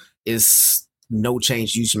Collins. Is no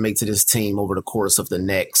change you should make to this team over the course of the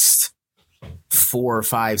next 4 or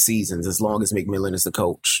 5 seasons as long as McMillan is the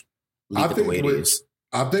coach. I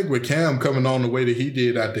think with Cam coming on the way that he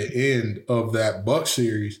did at the end of that Bucks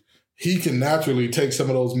series, he can naturally take some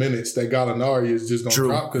of those minutes that Gallinari is just going to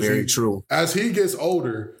drop. Very true. As he gets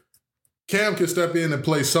older, Cam can step in and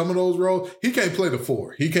play some of those roles. He can't play the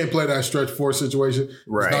 4. He can't play that stretch 4 situation.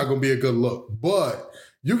 Right. It's not going to be a good look. But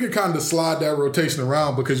you can kind of slide that rotation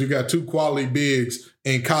around because you got 2 quality bigs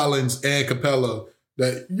in Collins and Capella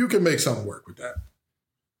that you can make something work with that.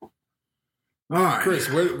 All right. Chris,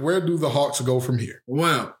 where do the Hawks go from here?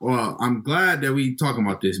 Well, I'm glad that we talking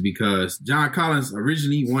about this because John Collins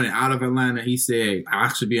originally wanted out of Atlanta. He said, I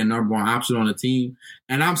should be a number 1 option on the team.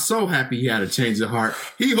 And I'm so happy he had a change of heart.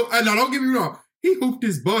 No, don't get me wrong. He hooped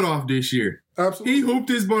his butt off this year. Absolutely. He hooped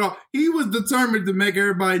his butt off. He was determined to make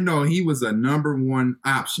everybody know he was a number 1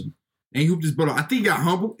 option. and he hooped his butt off. I think he got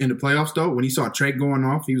humbled in the playoffs, though, when he saw Trey going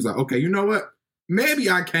off. He was like, okay, you know what? Maybe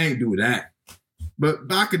I can't do that. But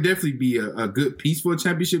I could definitely be a good piece for a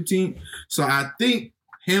championship team. So I think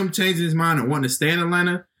him changing his mind and wanting to stay in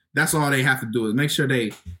Atlanta, that's all they have to do is make sure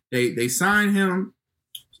they sign him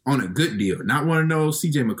on a good deal, not one of those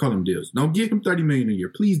CJ McCollum deals. Don't give him $30 million a year.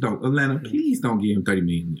 Please don't. Atlanta, please don't give him $30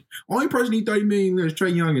 million a year. Only person need $30 million is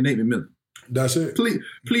Trae Young and Nate McMillan. That's it.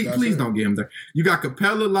 Please don't give him that. You got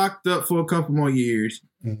Capella locked up for a couple more years.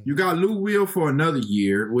 Mm-hmm. You got Lou Will for another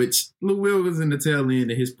year, which Lou Will was in the tail end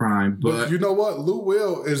of his prime. But you know what? Lou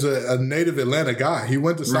Will is a native Atlanta guy. He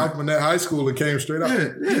went to South Gwinnett High School and came straight out.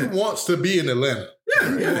 He wants to be in Atlanta.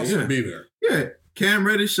 He wants to be there. Yeah. Cam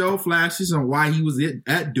Reddish showed flashes on why he was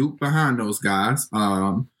at Duke behind those guys.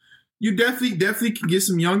 You definitely can get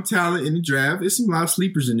some young talent in the draft. There's a lot of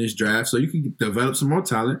sleepers in this draft, so you can develop some more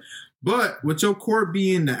talent. But with your core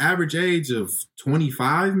being the average age of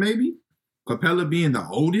 25, maybe, Capella being the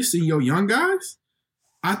oldest in your young guys,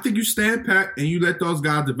 I think you stand pat and you let those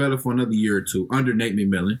guys develop for another year or two under Nate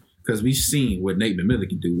McMillan, because we've seen what Nate McMillan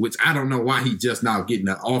can do, which I don't know why he just now getting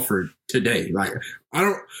an offer today. Like,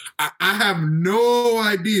 I have no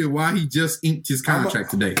idea why he just inked his contract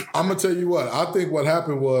today. I'm gonna tell you what. I think what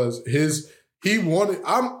happened was he wanted.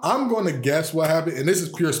 I'm going to guess what happened, and this is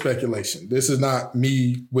pure speculation. This is not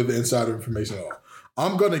me with the insider information at all.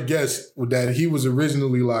 I'm going to guess that he was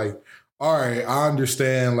originally like, all right, I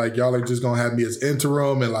understand. Like, y'all are just gonna have me as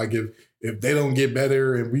interim, and like if they don't get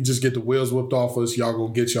better and we just get the wheels whipped off us, y'all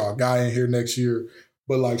gonna get y'all guy in here next year.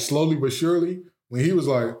 But like slowly but surely, when he was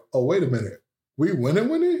like, oh, wait a minute, we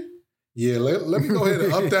winning? Yeah, let me go ahead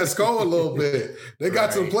and up that score a little bit. They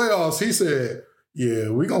got to the playoffs. He said, yeah,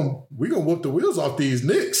 we gonna whoop the wheels off these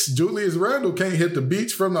Knicks. Julius Randle can't hit the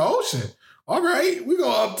beach from the ocean. All right, we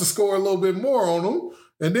gonna up the score a little bit more on them.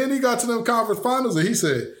 And then he got to the conference finals and he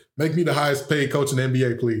said, make me the highest paid coach in the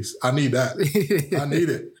NBA, please. I need that. I need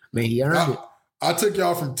it. Man, he earned it. I took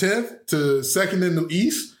y'all from 10th to 2nd in the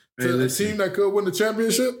East to the team that could win the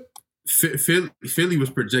championship. Philly was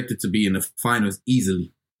projected to be in the finals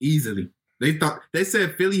easily. They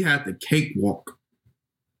said Philly had the cakewalk.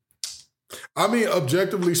 I mean,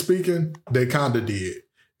 objectively speaking, they kind of did.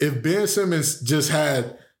 If Ben Simmons just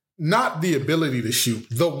had not the ability to shoot,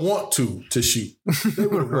 the want to shoot, they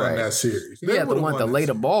would have won that series. They had the want to lay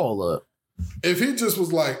the ball up. If he just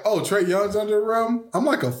was like, oh, Trae Young's under the rim, I'm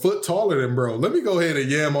like a foot taller than bro. Let me go ahead and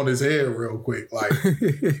yam on his head real quick. Like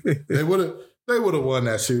they would have won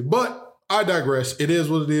that series. But I digress. It is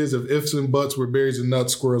what it is. If ifs and buts were berries and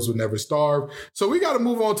nuts, squirrels would never starve. So we got to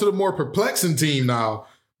move on to the more perplexing team now,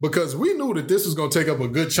 because we knew that this was going to take up a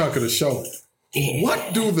good chunk of the show. Yeah.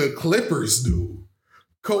 What do the Clippers do?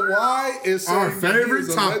 Kawhi is saying our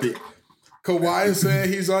favorite topic. Kawhi is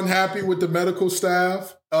saying he's unhappy with the medical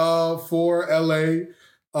staff for LA.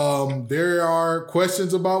 There are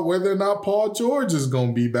questions about whether or not Paul George is going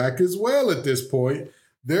to be back as well at this point.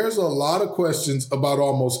 There's a lot of questions about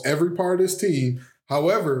almost every part of this team.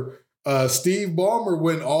 However, Steve Ballmer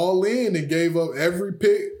went all in and gave up every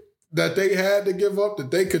pick that they had to give up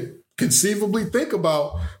that they could conceivably think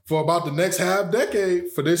about for about the next half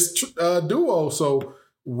decade for this duo. So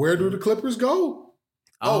where do the Clippers go?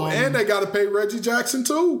 And they got to pay Reggie Jackson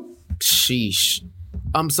too. Sheesh.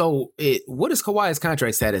 What is Kawhi's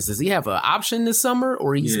contract status? Does he have an option this summer,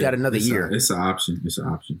 or he's got another year? It's an option.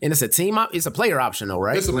 And it's a team. It's a player option, though,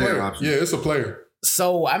 right? It's a player option. Yeah, it's a player.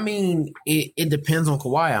 So I mean, it depends on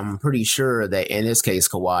Kawhi. I'm pretty sure that in this case,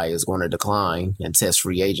 Kawhi is going to decline and test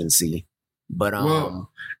free agency. But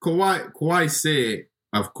Kawhi said,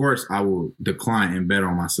 "Of course, I will decline and bet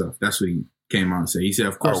on myself." That's what he came out and said. He said,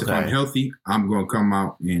 "Of course, if I'm healthy, I'm going to come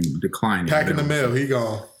out and decline." Packing the mail, he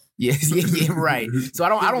gone. Yeah, right. So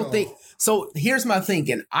I don't think. So here's my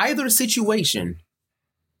thinking. Either situation,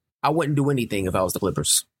 I wouldn't do anything if I was the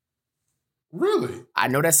Clippers. Really? I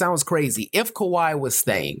know that sounds crazy. If Kawhi was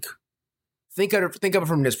staying, think of it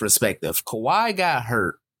from this perspective. Kawhi got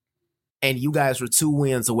hurt, and you guys were 2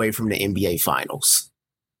 wins away from the NBA Finals.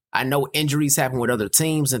 I know injuries happen with other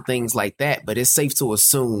teams and things like that, but it's safe to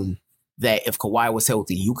assume that if Kawhi was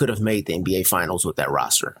healthy, you could have made the NBA Finals with that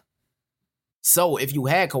roster. So if you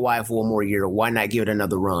had Kawhi for one more year, why not give it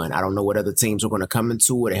another run? I don't know what other teams are going to come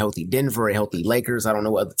into it, a healthy Denver, a healthy Lakers. I don't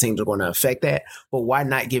know what other teams are going to affect that, but why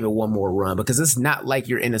not give it one more run? Because it's not like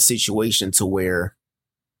you're in a situation to where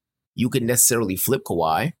you could necessarily flip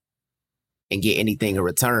Kawhi and get anything in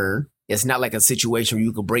return. It's not like a situation where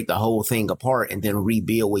you could break the whole thing apart and then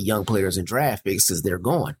rebuild with young players and draft picks because they're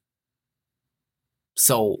gone.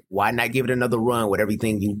 So why not give it another run with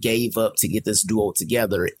everything you gave up to get this duo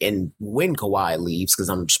together? And when Kawhi leaves, because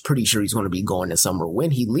I'm pretty sure he's going to be going this summer, when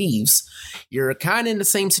he leaves, you're kind of in the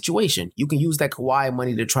same situation. You can use that Kawhi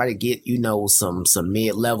money to try to get, some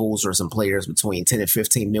mid-levels or some players between 10 and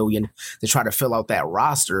 15 million to try to fill out that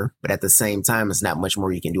roster. But at the same time, it's not much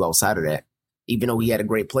more you can do outside of that. Even though he had a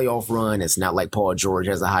great playoff run, it's not like Paul George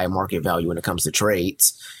has a high market value when it comes to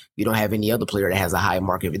trades. You don't have any other player that has a high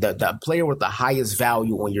market. The player with the highest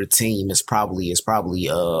value on your team is probably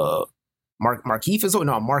Markieff is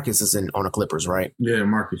Marcus is on the Clippers, right? Yeah,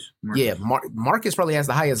 Marcus. Yeah, Marcus probably has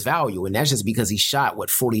the highest value, and that's just because he shot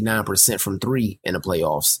 49% from three in the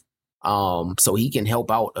playoffs. So he can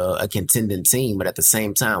help out a contending team, but at the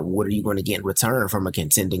same time, what are you going to get in return from a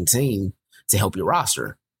contending team to help your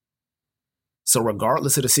roster? So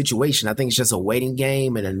regardless of the situation, I think it's just a waiting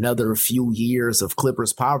game and another few years of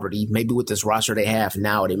Clippers poverty. Maybe with this roster they have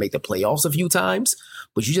now, they make the playoffs a few times,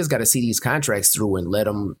 but you just got to see these contracts through and let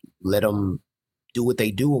them do what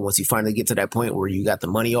they do. And once you finally get to that point where you got the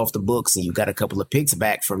money off the books and you got a couple of picks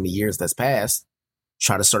back from the years that's passed,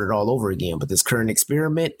 try to start it all over again. But this current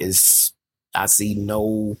experiment I see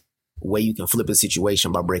no way you can flip a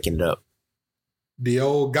situation by breaking it up. The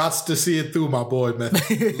old gots to see it through, my boy, man.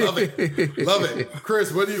 Love it. Love it.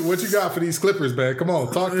 Chris, what you got for these Clippers, man? Come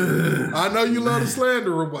on, talk to me. I know you love the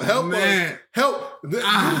slander, but help us. Help the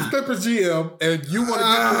Clippers GM, and you want to get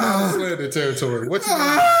out of slander territory. What you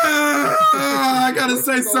got? I got to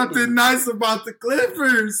say something nice about the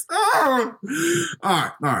Clippers. Oh.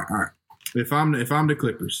 All right. If I'm the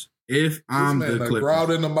Clippers.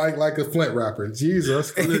 Growled in the mic like a Flint rapper.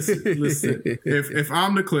 Jesus. Listen. If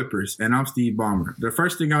I'm the Clippers and I'm Steve Ballmer, the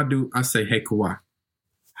first thing I do, I say, hey, Kawhi,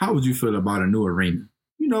 how would you feel about a new arena?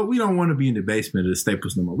 We don't want to be in the basement of the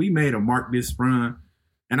Staples no more. We made a mark this run,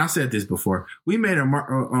 and I said this before. We made a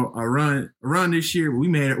run this year. We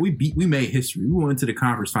made history. We went into the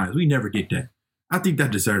conference finals. We never get that. I think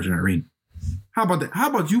that deserves an arena. How about that? How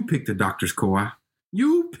about you pick the doctors, Kawhi?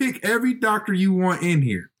 You pick every doctor you want in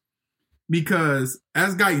here. Because,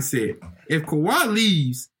 as Guyton said, if Kawhi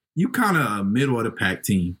leaves, you kind of a middle of the pack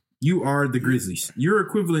team. You are the Grizzlies. You're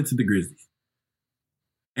equivalent to the Grizzlies.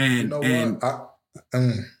 And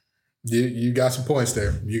you got some points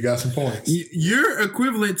there. You got some points. You're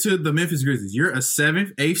equivalent to the Memphis Grizzlies. You're a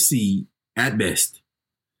 7th, 8th seed at best.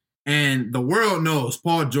 And the world knows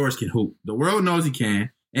Paul George can hoop. The world knows he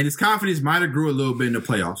can. And his confidence might have grew a little bit in the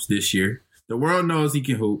playoffs this year. The world knows he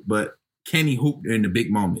can hoop, but can he hoop in the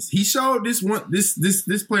big moments? He showed this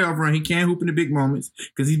playoff run. He can hoop in the big moments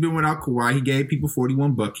because he's been without Kawhi. He gave people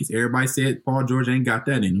 41 buckets. Everybody said Paul George ain't got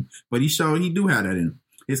that in him, but he showed he do have that in him.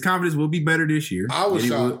 His confidence will be better this year. I was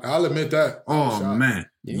shocked. I'll admit that. Man,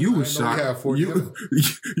 you was shocked.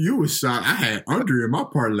 You was shocked. I had under in my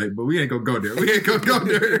parlay, but we ain't gonna go there.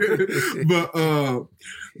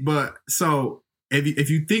 But so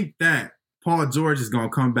if you think that Paul George is going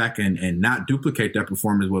to come back and not duplicate that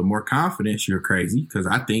performance with more confidence, you're crazy. Because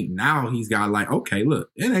I think now he's got okay, look,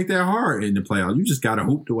 it ain't that hard in the playoffs. You just got to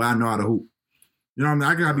hoop the way I know how to hoop. You know what I mean?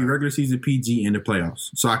 I got to be regular season PG in the playoffs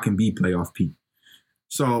so I can be playoff P.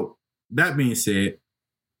 So that being said,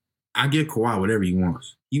 I give Kawhi whatever he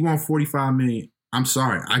wants. He wants $45 million. I'm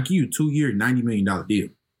sorry. I give you a 2-year, $90 million deal.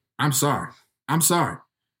 I'm sorry.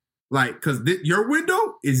 Because your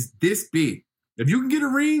window is this big. If you can get a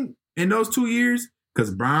ring in those 2 years,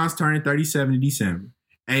 because Bron's turning 37 in December.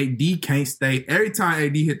 AD can't stay. Every time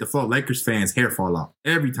AD hit the floor, Lakers fans' hair fall off.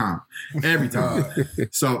 Every time.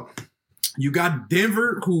 So you got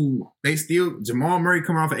Denver, who Jamal Murray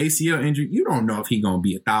coming off an ACL injury. You don't know if he's going to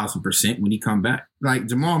be 1,000% when he come back. Like,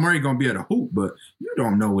 Jamal Murray going to be able to hoop, but you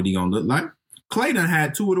don't know what he going to look like. Klay done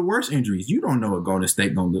had 2 of the worst injuries. You don't know what Golden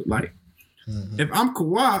State going to look like. Mm-hmm. If I'm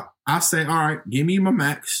Kawhi, I say, all right, give me my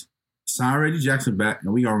max. Sign Reggie Jackson back,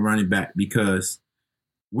 and we're going to run it back because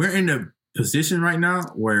we're in a position right now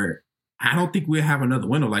where I don't think we'll have another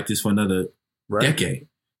window like this for another decade.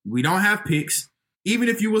 We don't have picks. Even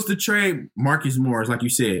if you was to trade Marcus Morris, like you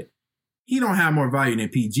said, he don't have more value than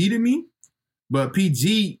PG to me. But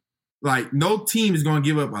PG, no team is going to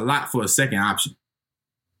give up a lot for a second option.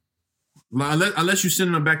 Unless you're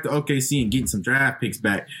sending them back to OKC and getting some draft picks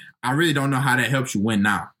back. I really don't know how that helps you win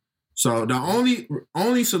now. So the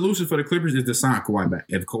only solution for the Clippers is to sign Kawhi back.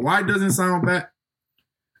 If Kawhi doesn't sign back,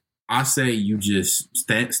 I say you just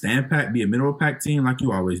stand pat, be a middle pack team like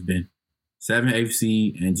you always been. 7th, 8th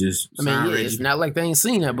seed, and just sign Reggie. It's not like they ain't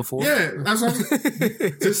seen that before. Yeah, that's what I'm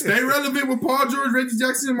saying. Just stay relevant with Paul George, Reggie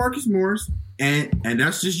Jackson, and Marcus Morris. And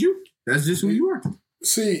that's just you. That's just who you are.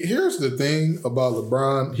 See, here's the thing about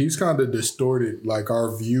LeBron. He's kind of distorted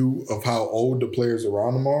our view of how old the players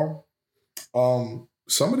around him are.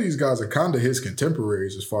 some of these guys are kind of his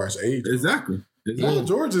contemporaries as far as age. Exactly. Paul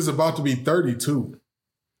George is about to be 32.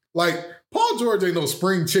 Like, Paul George ain't no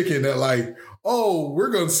spring chicken that like, oh, we're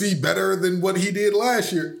going to see better than what he did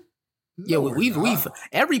last year. Yeah, we've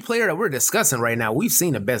every player that we're discussing right now, we've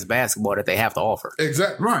seen the best basketball that they have to offer.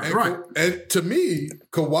 Exactly. Right. And to me,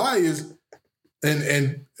 Kawhi is,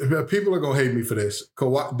 and people are going to hate me for this.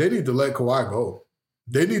 Kawhi, they need to let Kawhi go.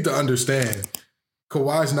 They need to understand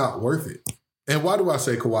Kawhi's not worth it. And why do I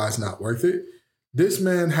say Kawhi's not worth it? This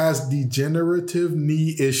man has degenerative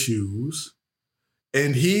knee issues,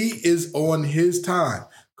 and he is on his time.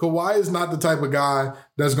 Kawhi is not the type of guy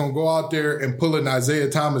that's going to go out there and pull an Isaiah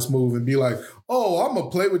Thomas move and be like, oh, I'm going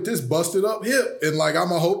to play with this busted up hip, and like I'm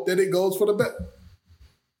going to hope that it goes for the best.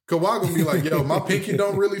 Kawhi going to be like, yo, my pinky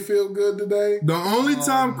don't really feel good today. The only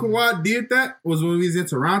time Kawhi did that was when he was in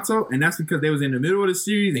Toronto, and that's because they was in the middle of the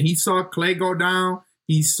series, and he saw Clay go down.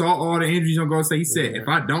 He saw all the injuries on Golden State. He said, if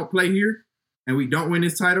I don't play here and we don't win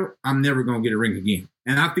this title, I'm never going to get a ring again.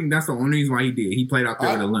 And I think that's the only reason why he did. He played out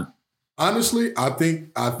there with a limp. Honestly, I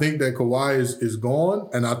think that Kawhi is gone,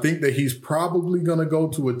 and I think that he's probably going to go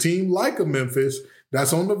to a team like a Memphis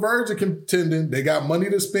that's on the verge of contending. They got money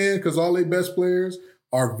to spend because all their best players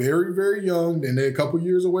are very, very young, and they're a couple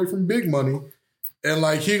years away from big money. And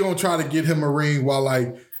like he going to try to get him a ring while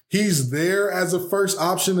like he's there as a first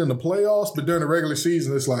option in the playoffs, but during the regular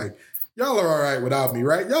season, it's like, y'all are all right without me,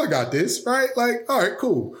 right? Y'all got this, right? Like, all right,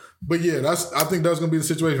 cool. But yeah, I think that's going to be the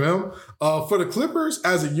situation for him. For the Clippers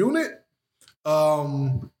as a unit,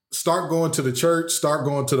 start going to the church, start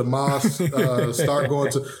going to the mosque, start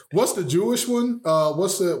going to what's the Jewish one?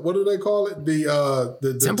 What do they call it?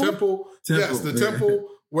 The temple? Yes, the temple.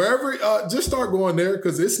 Wherever, just start going there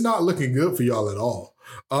because it's not looking good for y'all at all.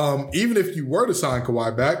 Even if you were to sign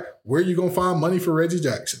Kawhi back, where are you going to find money for Reggie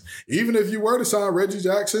Jackson? Even if you were to sign Reggie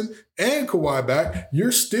Jackson and Kawhi back,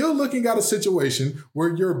 you're still looking at a situation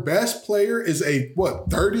where your best player is a,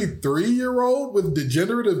 33-year-old with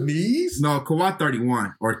degenerative knees? No, Kawhi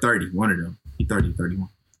 31 or 30, one of them. He 30, 31.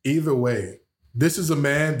 Either way, this is a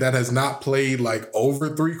man that has not played like over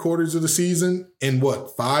 3/4 of the season in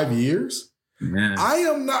 5 years? Man.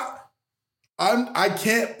 I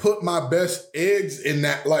can't put my best eggs in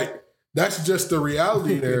that. Like, that's just the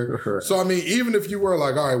reality there. So, I mean, even if you were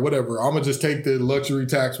like, all right, whatever, I'm going to just take the luxury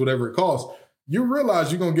tax, whatever it costs, you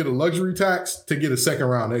realize you're going to get a luxury tax to get a second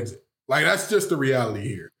round exit. Like, that's just the reality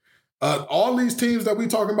here. All these teams that we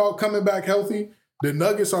talking about coming back healthy, the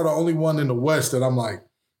Nuggets are the only one in the West that I'm like,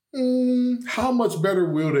 how much better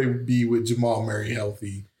will they be with Jamal Murray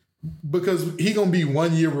healthy? Because he going to be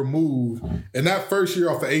 1 year removed. And that first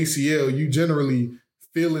year off the ACL, you generally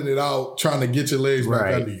feeling it out, trying to get your legs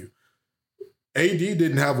back under you. AD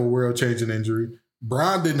didn't have a world-changing injury.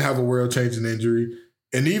 Bron didn't have a world-changing injury.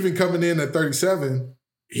 And even coming in at 37,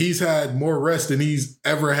 he's had more rest than he's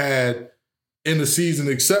ever had in the season,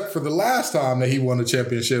 except for the last time that he won a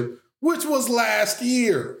championship, which was last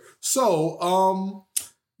year. So,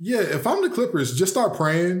 if I'm the Clippers, just start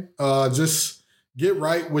praying. Just get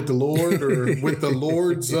right with the Lord or with the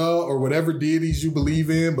Lord's or whatever deities you believe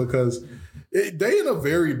in, because they in a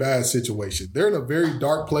very bad situation. They're in a very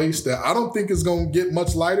dark place that I don't think is going to get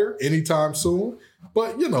much lighter anytime soon.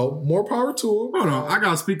 But, more power to them. Hold on. I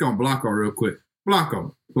got to speak on Blanco real quick.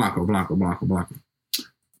 Blanco.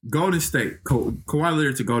 Golden State. Kawhi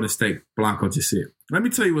Leonard to Golden State. Blanco just said. Let me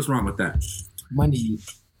tell you what's wrong with that.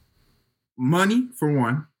 Money, for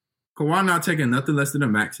one. Kawhi not taking nothing less than the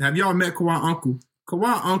max. Have y'all met Kawhi Uncle?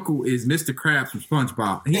 Kawhi Uncle is Mr. Krabs from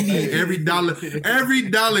SpongeBob. He needs every dollar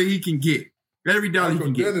he can get. Every dollar he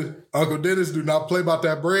can get. Uncle Dennis do not play about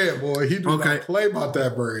that bread, boy. He do not play about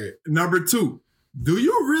that bread. Number 2, do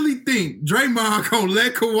you really think Draymond gonna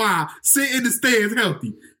let Kawhi sit in the stands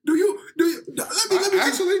healthy? Do you? Let me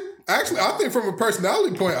Actually, I think from a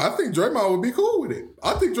personality point, I think Draymond would be cool with it.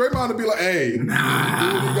 I think Draymond would be like, hey, do what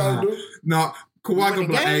you gotta do. No, Kawhi gonna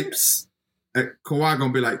be like, Kawhi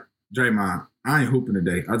gonna be like, Draymond, I ain't hooping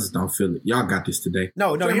today. I just don't feel it. Y'all got this today.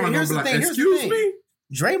 No. Here's the thing. Excuse me?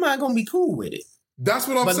 Draymond gonna be cool with it. That's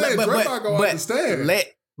what I'm saying. Draymond gonna understand.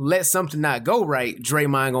 Let something not go right.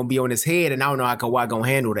 Draymond gonna be on his head, and I don't know how Kawhi gonna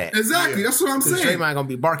handle that. Exactly. That's what I'm saying. Draymond gonna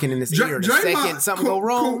be barking in his ear the second something go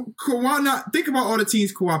wrong. Kawhi not. Think about all the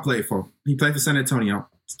teams Kawhi played for. He played for San Antonio.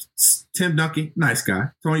 Tim Duncan, nice guy.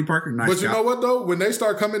 Tony Parker, nice guy. But you know what though? When they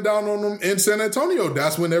start coming down on them in San Antonio,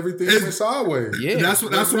 that's when everything went sideways. Yeah, that's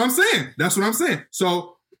what I'm saying. That's what I'm saying.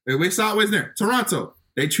 So it went sideways there. Toronto,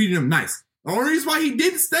 they treated him nice. The only reason why he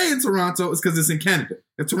didn't stay in Toronto is because it's in Canada.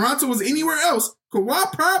 If Toronto was anywhere else,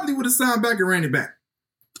 Kawhi probably would have signed back and ran it back.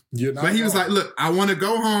 But he was like, look, I want to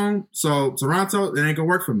go home. So Toronto, it ain't going to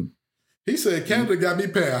work for me. He said, Canada got me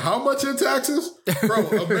paying how much in taxes? Bro,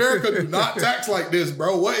 America do not tax like this,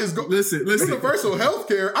 bro. What is going Listen. Universal health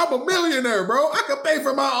care. I'm a millionaire, bro. I can pay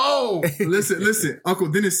for my own. Listen. Uncle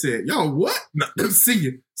Dennis said, yo, what? No, see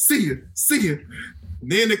you.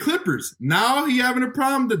 Then the Clippers. Now he having a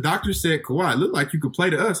problem. The doctor said, Kawhi, look like you could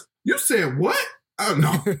play to us. You said, what? Oh,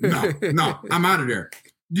 no. I'm out of there.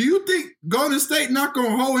 Do you think Golden State not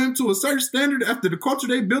going to hold him to a certain standard after the culture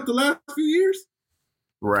they built the last few years?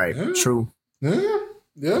 Right. Yeah. True.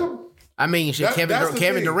 Yeah. I mean,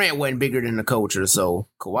 Kevin Durant wasn't bigger than the culture, so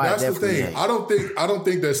Kawhi That's definitely. the thing. I don't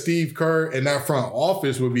think that Steve Kerr and that front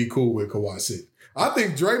office would be cool with Kawhi sitting. I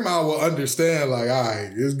think Draymond will understand, like, all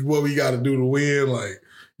right, this is what we got to do to win. Like,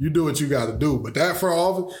 you do what you got to do. But that front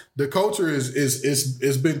office, the culture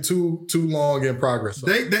is been too long in progress. So.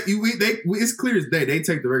 It's clear as day. They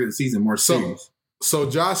take the regular season more serious. So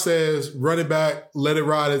Josh says, run it back, let it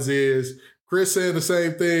ride as is. Chris saying the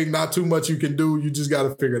same thing. Not too much you can do. You just got to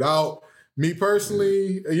figure it out. Me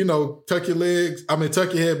personally, tuck your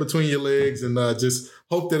head between your legs and just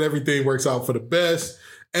hope that everything works out for the best.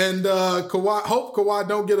 And Kawhi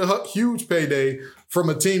don't get a huge payday from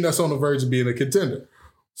a team that's on the verge of being a contender.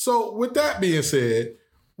 So with that being said,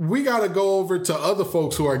 we got to go over to other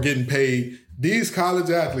folks who are getting paid. These college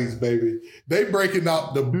athletes, baby, they breaking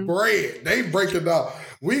out the bread. They breaking out.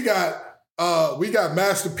 We got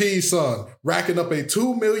Master P's son racking up a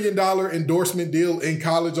 $2 million endorsement deal in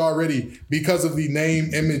college already because of the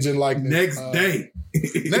name, image, and likeness.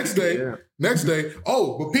 Next day.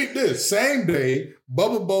 Oh, but peep this. Same day,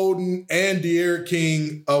 Bubba Bolden and De'Aaron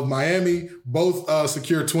King of Miami both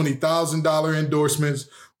secured $20,000 endorsements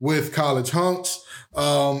with College Hunks.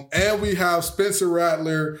 And we have Spencer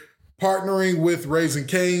Rattler partnering with Raising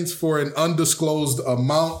Cane's for an undisclosed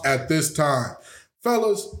amount at this time.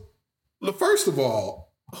 Fellas, first of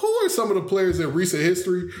all, who are some of the players in recent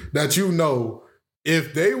history that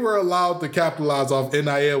if they were allowed to capitalize off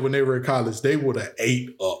NIL when they were in college, they would have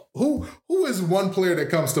ate up? Who is one player that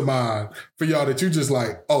comes to mind for y'all that you just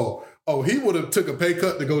like, oh, he would have took a pay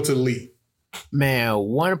cut to go to the league? Man,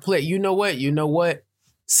 one player, you know what?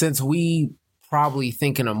 Since we probably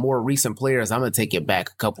thinking of more recent players, I'm going to take it back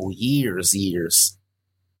a couple years.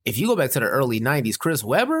 If you go back to the early 90s, Chris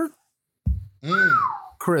Webber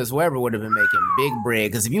would have been making big bread.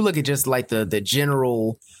 Because if you look at just like the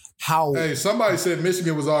general how... Hey, somebody said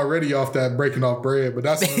Michigan was already off that breaking off bread, but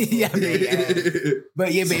that's... But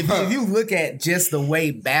if you look at just the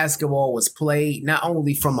way basketball was played, not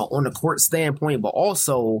only from an on the court standpoint, but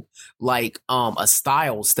also like a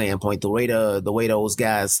style standpoint, the way those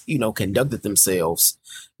guys, conducted themselves,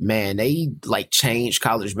 man, they like changed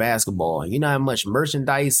college basketball. You know how much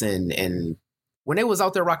merchandise and when they was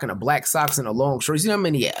out there rocking the black socks and the long shorts, you know how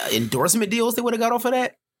many endorsement deals they would have got off of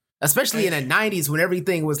that? Especially in the 90s when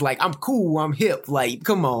everything was like, I'm cool, I'm hip. Like,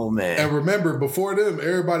 come on, man. And remember, before them,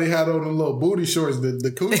 everybody had on the little booty shorts,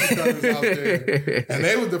 the coochie cutters out there. And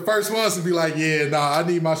they were the first ones to be like, I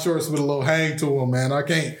need my shorts with a little hang to them, man. I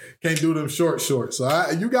can't do them short.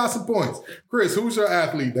 So you got some points. Chris, who's your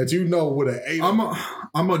athlete that would have ate? I'm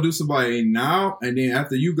going to do somebody now, and then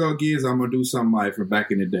after you go, Giz, I'm going to do somebody from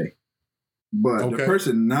back in the day. But the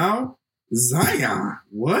person now, Zion.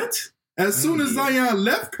 What? As soon as Zion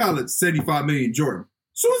left college, $75 million Jordan.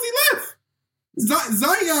 As soon as he left.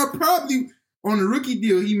 Zion probably, on a rookie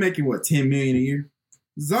deal, he making, $10 million a year?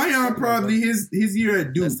 Zion probably, his year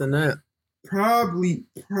at Duke, less than that. probably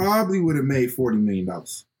would have made $40 million.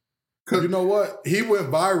 You know what? He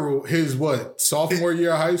went viral his, sophomore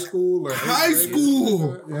year of high school? High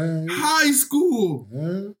school. Yeah. High school.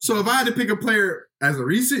 Yeah. So if I had to pick a player as a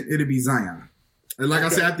recent, it'd be Zion. And like I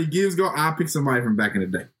said, after Gibbs go, I'll pick somebody from back in the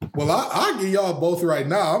day. Well, I'll give y'all both right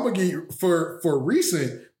now. I'm going to give you, for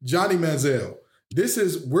recent, Johnny Manziel.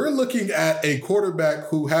 We're looking at a quarterback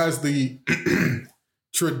who has the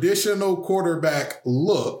traditional quarterback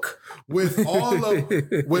look with all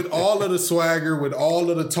of the swagger, with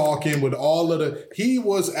all of the talking, he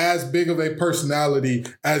was as big of a personality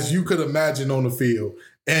as you could imagine on the field.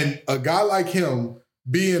 And a guy like him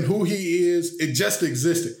being who he is, it just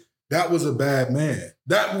existed. That was a bad man.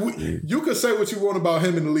 You could say what you want about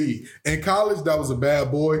him in the league. In college, that was a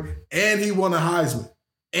bad boy. And he won a Heisman.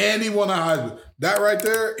 That right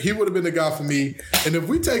there, he would have been the guy for me. And if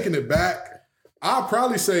we taking it back, I'll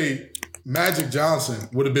probably say Magic Johnson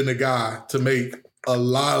would have been the guy to make a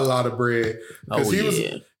lot of bread. Because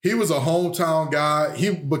he was a hometown guy.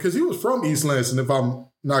 Because he was from East Lansing, if I'm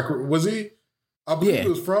not correct. Was he? I believe he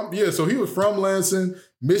was from, so he was from Lansing,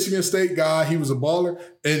 Michigan State guy. He was a baller.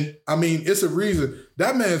 And I mean, it's a reason.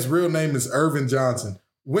 That man's real name is Irvin Johnson.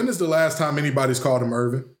 When is the last time anybody's called him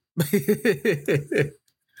Irvin?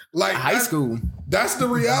 Like High school. That's the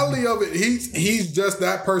reality of it. He's just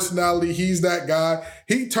that personality. He's that guy.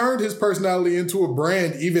 He turned his personality into a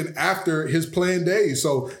brand even after his playing days.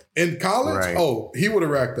 So in college, Right. he would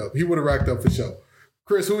have racked up. He would have racked up for sure.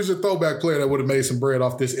 Chris, who's your throwback player that would have made some bread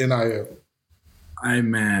off this NIL? Hey,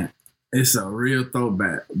 man, it's a real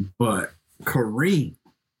throwback, but Kareem.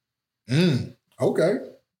 Okay.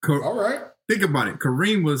 All right. Think about it.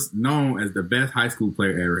 Kareem was known as the best high school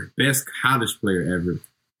player ever, best college player ever.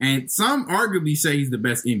 And some arguably say he's the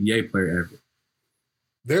best NBA player ever.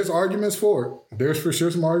 There's arguments for it. There's for sure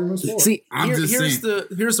some arguments for it. See, I'm just here's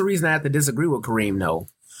the reason I have to disagree with Kareem though.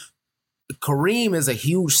 Kareem is a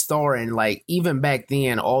huge star, and like even back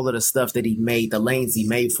then, all of the stuff that he made, the lanes he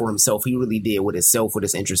made for himself, he really did with himself, with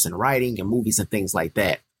his interest in writing and movies and things like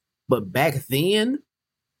that. But back then,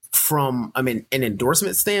 from an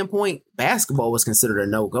endorsement standpoint, basketball was considered a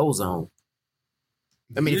no-go zone.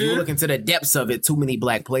 I mean, if you look into the depths of it, too many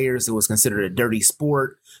black players, it was considered a dirty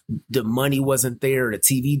sport. The money wasn't there. The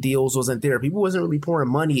TV deals wasn't there. People wasn't really pouring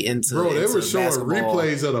money into Bro, they were showing basketball.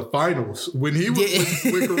 replays of the finals. When he was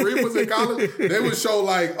when Kareem was in college, they would show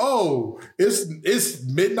like, oh, it's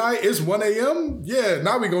midnight, it's 1 a.m. Yeah,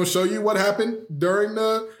 now we're gonna show you what happened during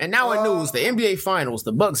the And now in news, the NBA Finals,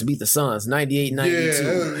 the Bucks beat the Suns 98-92.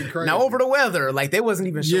 Yeah, crazy. Now over the weather, like they wasn't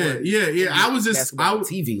even showing. Yeah. I was just basketball on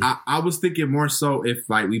TV. I was thinking more so if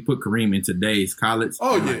like we put Kareem in today's college.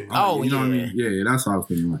 Oh, and, yeah. like, Oh, you know what I yeah. mean? Yeah, that's what I was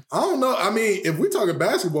thinking. Like. I don't know. I mean, if we're talking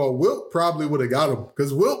basketball, Wilt probably would have got him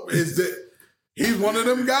because Wilt he's one of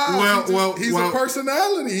them guys. He's a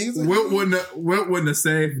personality. Wilt wouldn't have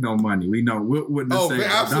saved no money. We know Wilt wouldn't have saved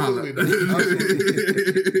absolutely. no dollar.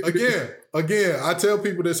 Absolutely. Again, I tell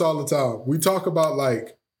people this all the time. We talk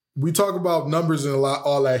about numbers and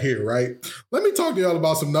all that here, right? Let me talk to y'all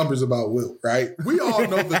about some numbers about Wilt, right? We all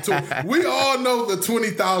know the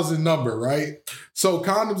 20,000 number, right? So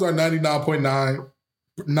condoms are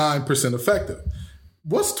 99.99% effective.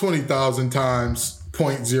 What's 20,000 times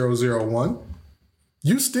 0.001?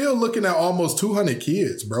 You still looking at almost 200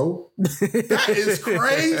 kids, bro. That is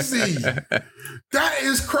crazy. That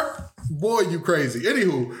is boy, you crazy.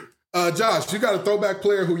 Anywho, Josh, you got a throwback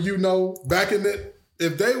player who you know back in the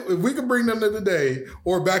if we could bring them to today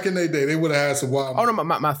or back in their day, they would have had some wild. Oh no,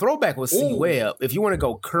 my throwback was C Webb. If you want to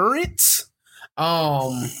go current,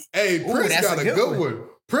 hey, Prince got a good one.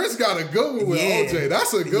 Prince got a good one with OJ.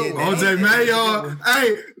 That's a good one. OJ Mayo.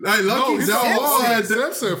 Hey, like Lucky OJ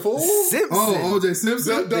Simpson, fool. Oh, OJ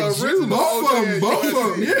Simpson. The both of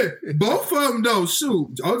them. Yeah, both of them though.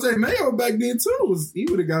 Shoot, OJ Mayo back then too he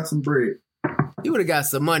would have got some bread. He would have got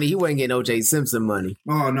some money. He wasn't getting OJ Simpson money.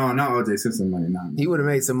 Oh no, not OJ Simpson money. No. He would have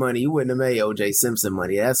made some money. He wouldn't have made OJ Simpson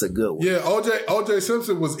money. That's a good one. Yeah, OJ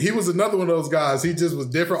Simpson was another one of those guys. He just was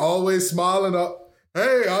different, always smiling up.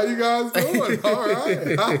 Hey, how you guys doing? All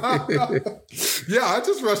right. Yeah, I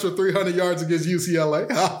just rushed for 300 yards against UCLA.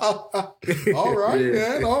 All right,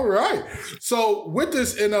 man. All right. So with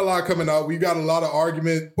this NLI coming out, we got a lot of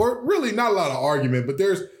argument, or really not a lot of argument, but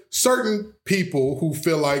there's certain people who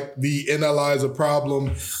feel like the NLI is a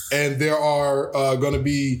problem and there are going to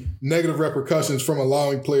be negative repercussions from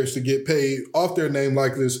allowing players to get paid off their name,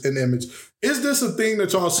 likeness, and image. Is this a thing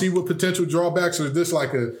that y'all see with potential drawbacks, or is this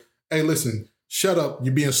like hey, listen, shut up,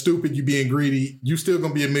 you're being stupid, you're being greedy, you still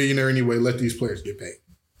going to be a millionaire anyway, let these players get paid?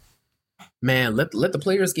 Man, let the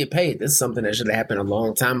players get paid. This is something that should have happened a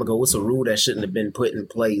long time ago. It's a rule that shouldn't have been put in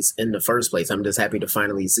place in the first place. I'm just happy to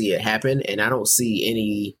finally see it happen, and I don't see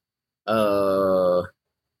any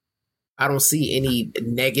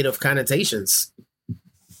negative connotations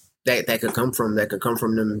that could come from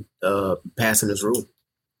them passing this rule.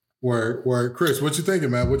 Word. Chris, what you thinking,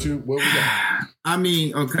 man? What we got? I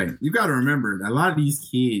mean, okay, you got to remember that a lot of these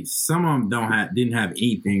kids, some of them didn't have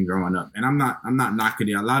anything growing up, and I'm not knocking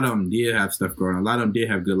it. A lot of them did have stuff growing up. A lot of them did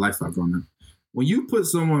have good lifestyle growing up. When you put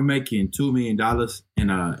someone making $2 million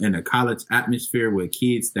in a college atmosphere with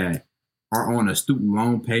kids that are on a student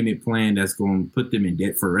loan payment plan that's going to put them in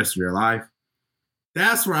debt for the rest of their life,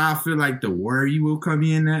 that's where I feel like the worry will come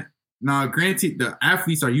in at. Now, granted, the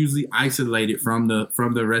athletes are usually isolated from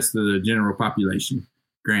the rest of the general population,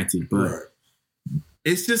 granted, but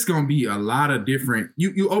it's just going to be a lot of different.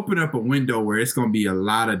 You open up a window where it's going to be a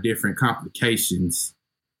lot of different complications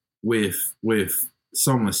with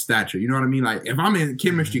someone's stature. You know what I mean? Like if I'm in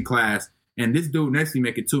chemistry class and this dude next to me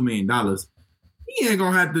making $2 million, he ain't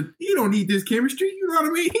gonna have to. He don't need this chemistry. You know what I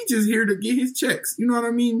mean? He just here to get his checks. You know what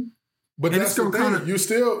I mean? But and that's the thing. You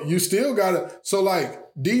still gotta. So like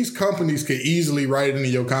these companies could easily write into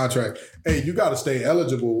your contract, hey, you gotta stay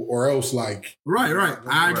eligible or else like. Right.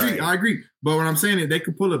 I agree. But what I'm saying is they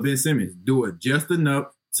could pull up Ben Simmons, do it just enough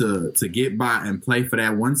to get by and play for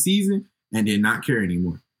that one season and then not care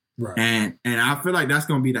anymore. Right. And I feel like that's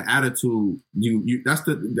going to be the attitude you that's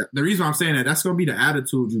the reason why I'm saying that's going to be the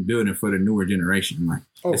attitude you building for the newer generation. Like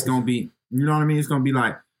it's going to be, you know what I mean? It's going to be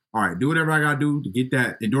like, all right, do whatever I got to do to get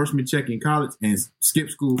that endorsement check in college and skip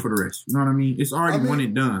school for the rest. You know what I mean? It's already one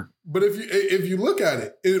and done. But if you look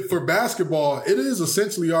at it, for basketball, it is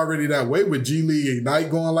essentially already that way with G League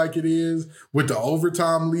Ignite going like it is, with the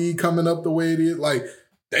overtime league coming up the way it is. Like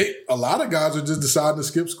a lot of guys are just deciding to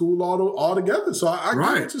skip school altogether. So I get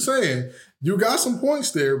what you're saying. You got some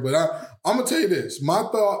points there, but I'm gonna tell you this. My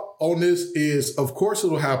thought on this is, of course,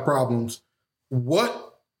 it'll have problems. What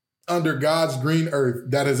under God's green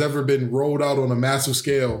earth that has ever been rolled out on a massive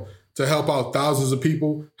scale to help out thousands of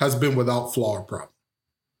people has been without flaw or problem.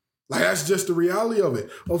 Like, that's just the reality of it.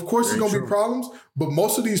 Of course, there's going to be problems, but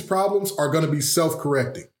most of these problems are going to be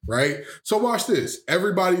self-correcting, right? So watch this.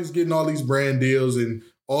 Everybody's getting all these brand deals and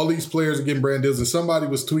all these players are getting brand deals. And somebody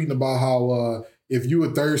was tweeting about how if you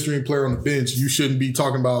a third-string player on the bench, you shouldn't be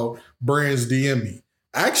talking about brands DM me.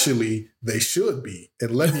 Actually, they should be.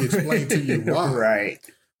 And let me explain to you why. Right.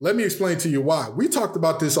 Let me explain to you why. We talked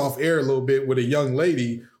about this off air a little bit with a young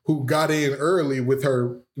lady who got in early with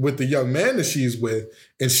the young man that she's with,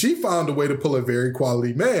 and she found a way to pull a very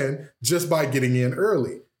quality man just by getting in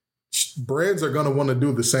early. Brands are going to want to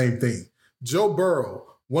do the same thing. Joe Burrow,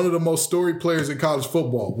 one of the most storied players in college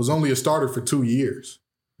football, was only a starter for 2 years.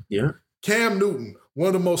 Yeah. Cam Newton, one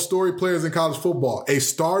of the most storied players in college football, a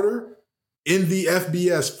starter in the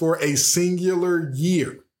FBS for a singular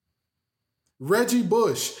year. Reggie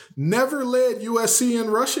Bush never led USC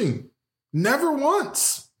in rushing. Never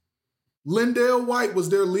once. Lindale White was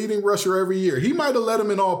their leading rusher every year. He might have led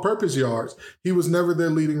them in all-purpose yards. He was never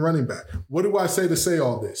their leading running back. What do I say to say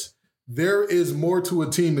all this? There is more to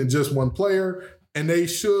a team than just one player, and they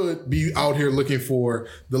should be out here looking for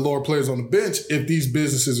the lower players on the bench if these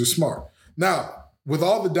businesses are smart. Now, with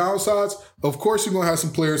all the downsides, of course you're going to have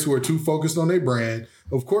some players who are too focused on their brand.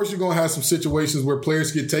 Of course you're going to have some situations where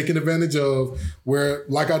players get taken advantage of, where,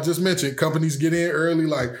 like I just mentioned, companies get in early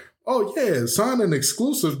like, oh, yeah, sign an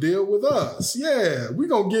exclusive deal with us. Yeah, we're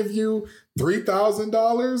going to give you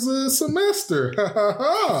 $3,000 a semester.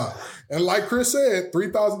 And like Chris said,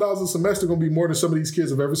 $3,000 a semester going to be more than some of these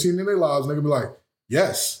kids have ever seen in their lives. And they're going to be like,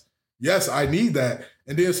 yes, I need that.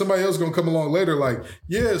 And then somebody else is going to come along later like,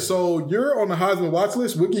 yeah, so you're on the Heisman watch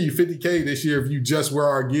list. We'll give you $50K this year if you just wear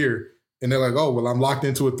our gear. And they're like, oh, well, I'm locked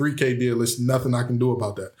into a $3K deal. There's nothing I can do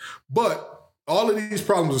about that. But all of these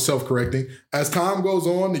problems are self-correcting. As time goes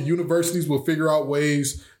on, the universities will figure out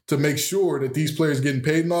ways to make sure that these players getting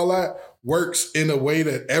paid and all that works in a way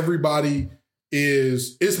that everybody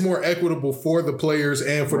it's more equitable for the players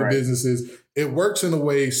and for the businesses. It works in a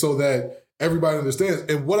way so that everybody understands.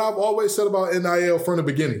 And what I've always said about NIL from the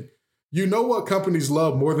beginning, you know what companies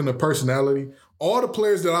love more than a personality? All the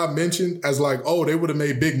players that I mentioned as like, oh, they would have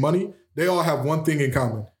made big money, they all have one thing in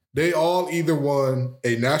common. They all either won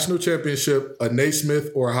a national championship, a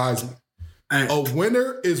Naismith, or a Heisman. A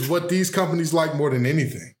winner is what these companies like more than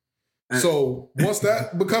anything. So once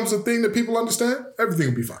that becomes a thing that people understand, everything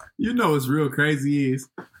will be fine. You know what's real crazy is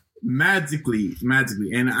magically,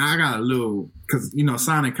 and I got a little, because, you know,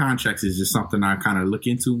 signing contracts is just something I kind of look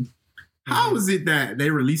into. How is it that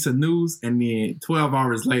they release a news and then 12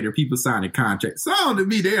 hours later people sign a contract? Sound to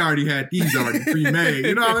me they already had these already pre-made.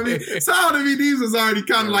 You know what I mean? Sound to me these was already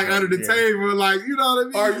kind of like under the table. Like, you know what I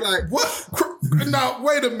mean? Are you like, what? Now,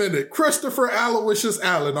 wait a minute. Christopher Aloysius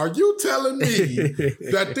Allen, are you telling me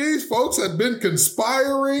that these folks had been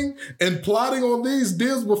conspiring and plotting on these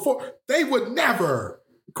deals before? They would never.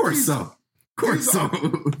 Of course so.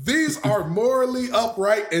 These are morally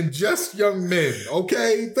upright and just young men,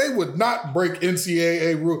 okay? They would not break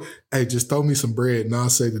NCAA rule. Hey, just throw me some bread and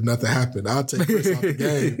I'll say that nothing happened. I'll take Chris out the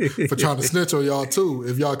game for trying to snitch on y'all too,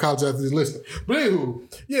 if y'all college athletes listening. But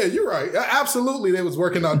anywho, yeah, you're right. Absolutely, they was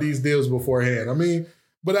working out these deals beforehand. I mean,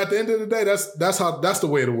 but at the end of the day, that's the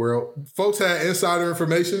way of the world. Folks had insider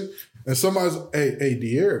information and somebody's, hey,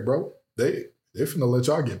 De'Aaron, bro, they're finna let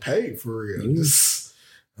y'all get paid for real.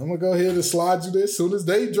 I'm going to go ahead and slide you this. As soon as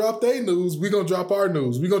they drop their news, we're going to drop our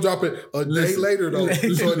news. We're going to drop it a day later, though,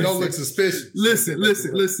 so it don't look suspicious. Listen.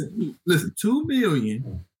 $2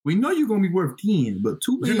 million. We know you're going to be worth 10, but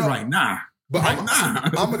 $2 million right now. But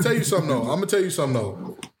I'm going to tell you something,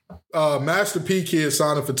 though. Master P kid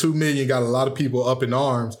signing for $2 million got a lot of people up in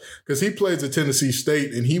arms because he plays at Tennessee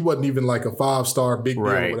State and he wasn't even like a 5-star big deal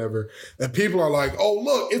or whatever. And people are like, oh,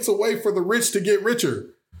 look, it's a way for the rich to get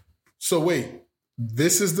richer. So wait.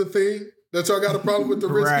 This is the thing that y'all got a problem with the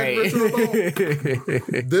rich getting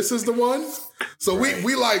richer about? This is the one? So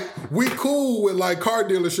we cool with like car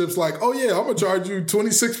dealerships like, oh yeah, I'm gonna charge you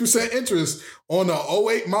 26% interest on a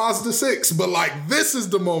 '08 Mazda 6. But like this is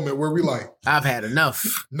the moment where we like, I've had enough.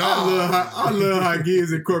 I love how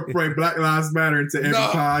Gibbs incorporate Black Lives Matter into every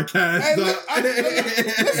podcast. Hey,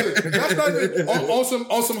 listen, that's not even, on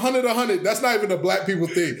some 100. That's not even a black people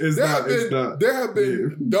thing. There have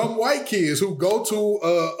been dumb white kids who go to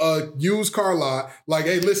a used car lot like,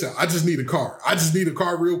 hey, listen, I just need a car. I just need a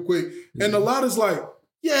car real quick. And the lot is like,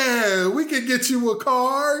 yeah, we can get you a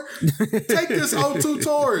car. Take this O2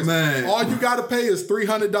 Taurus. Man. All you got to pay is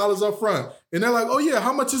 $300 up front. And they're like, oh yeah,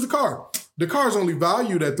 how much is the car? The car's only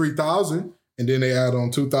valued at $3,000. And then they add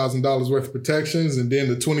on $2,000 worth of protections and then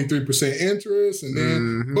the 23% interest. And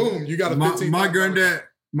then boom, you got a $15,000.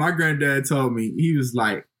 My granddad told me, he was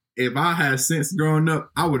like, if I had sense growing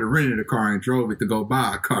up, I would have rented a car and drove it to go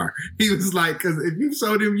buy a car. He was like, because if you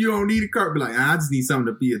showed him you don't need a car, be like, I just need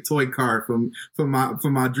something to be a toy car for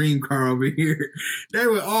my dream car over here. They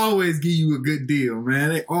would always give you a good deal, man.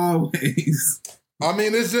 They always. I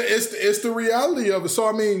mean, it's the reality of it. So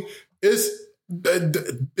I mean, if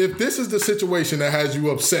this is the situation that has you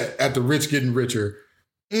upset at the rich getting richer,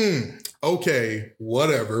 okay,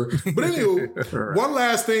 whatever. But anyway, one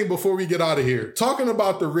last thing before we get out of here. Talking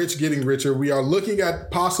about the rich getting richer, we are looking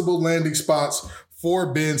at possible landing spots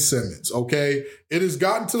for Ben Simmons, okay? It has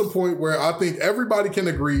gotten to the point where I think everybody can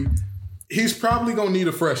agree he's probably going to need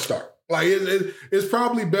a fresh start. Like, it's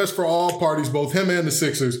probably best for all parties, both him and the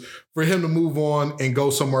Sixers, for him to move on and go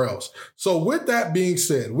somewhere else. So with that being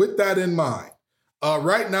said, with that in mind,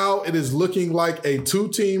 right now it is looking like a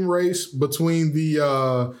two-team race between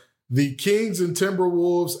the Kings and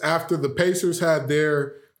Timberwolves after the Pacers had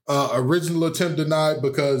their original attempt denied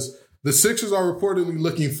because the Sixers are reportedly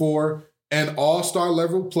looking for an all-star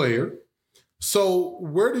level player. So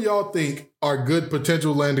where do y'all think are good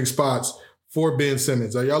potential landing spots for Ben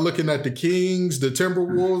Simmons? Are y'all looking at the Kings, the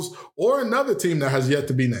Timberwolves, or another team that has yet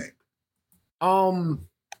to be named?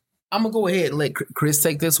 I'm going to go ahead and let Chris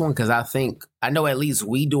take this one because I know at least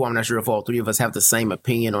we do. I'm not sure if all three of us have the same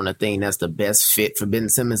opinion on the thing that's the best fit for Ben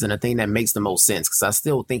Simmons and the thing that makes the most sense because I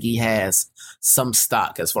still think he has some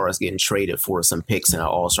stock as far as getting traded for some picks and an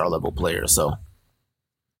all-star level player. So,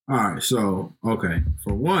 all right. So, okay.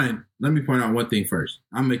 For one, let me point out one thing first.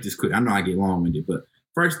 I'll make this quick. I know I get long-winded, but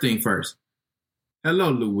first thing first. Hello,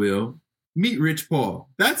 Lou Will. Meet Rich Paul.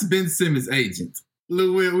 That's Ben Simmons' agent.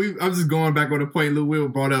 Lou Will, I'm just going back on the point Lou Will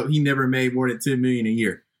brought up. He never made more than $10 million a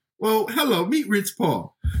year. Well, hello, meet Rich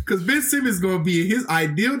Paul. Because Ben Simmons is going to be his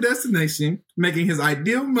ideal destination, making his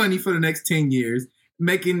ideal money for the next 10 years,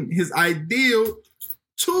 making his ideal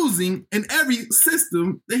choosing in every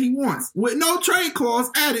system that he wants, with no trade clause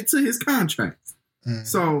added to his contract.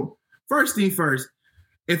 So, first thing first,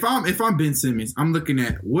 if I'm Ben Simmons, I'm looking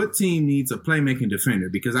at what team needs a playmaking defender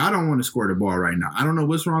because I don't want to score the ball right now. I don't know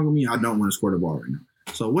what's wrong with me. I don't want to score the ball right now.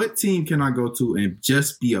 So what team can I go to and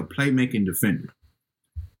just be a playmaking defender?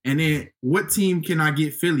 And then what team can I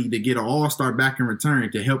get Philly to get an all-star back in return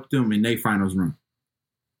to help them in their finals run?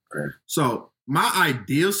 Okay. So my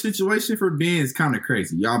ideal situation for Ben is kind of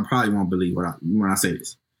crazy. Y'all probably won't believe when I say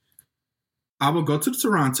this. I will go to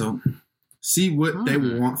Toronto. See what they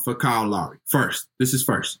want for Kyle Lowry. First thing.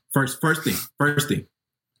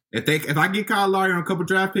 If I get Kyle Lowry on a couple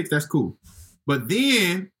draft picks, that's cool. But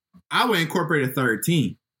then I would incorporate a third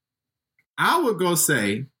team. I would go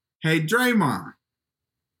say, hey, Draymond,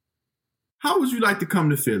 how would you like to come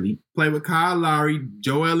to Philly, play with Kyle Lowry,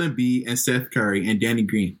 Joel Embiid, and Seth Curry, and Danny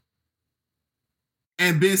Green?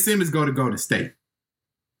 And Ben Simmons go to Golden State.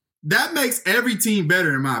 That makes every team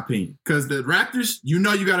better, in my opinion. Because the Raptors, you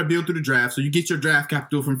got to build through the draft, so you get your draft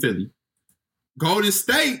capital from Philly. Golden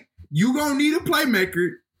State, you going to need a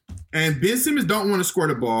playmaker, and Ben Simmons don't want to score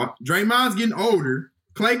the ball. Draymond's getting older.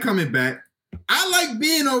 Klay coming back. I like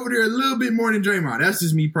being over there a little bit more than Draymond. That's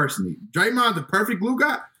just me personally. Draymond's the perfect glue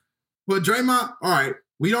guy, but Draymond, all right,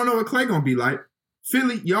 we don't know what Klay going to be like.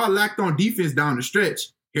 Philly, y'all lacked on defense down the stretch.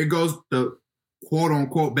 Here goes the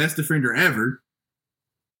quote-unquote best defender ever.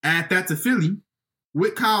 Add that to Philly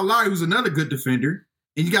with Kyle Lowry, who's another good defender.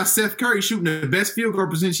 And you got Seth Curry shooting the best field goal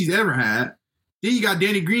percentage he's ever had. Then you got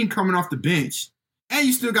Danny Green coming off the bench. And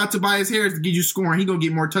you still got Tobias Harris to get you scoring. He's going to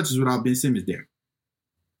get more touches without Ben Simmons there.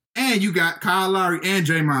 And you got Kyle Lowry and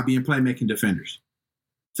Draymond being playmaking defenders.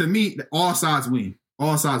 To me, all sides win.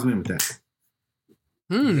 All sides win with that.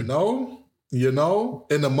 You know,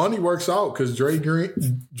 and the money works out because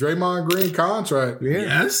Draymond Green contract. Yeah.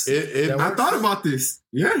 Yes. I thought about this.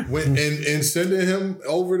 Yeah. And sending him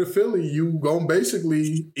over to Philly, you gonna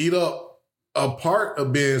basically eat up a part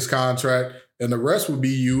of Ben's contract and the rest would be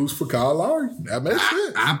used for Kyle Lowry. That makes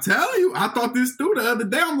sense. I'm telling you, I thought this through the other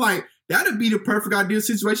day. I'm like, that'd be the perfect ideal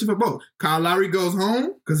situation for both. Kyle Lowry goes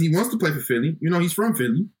home because he wants to play for Philly. You know, he's from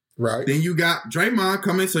Philly. Right. Then you got Draymond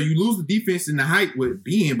coming, so you lose the defense in the height with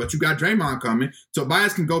Ben, but you got Draymond coming.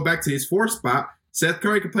 Tobias can go back to his 4th spot. Seth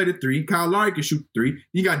Curry can play the 3. Kyle Lowry can shoot the 3.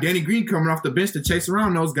 You got Danny Green coming off the bench to chase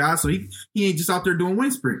around those guys, so he ain't just out there doing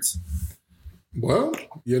wind sprints. Well,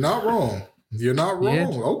 you're not wrong. You're not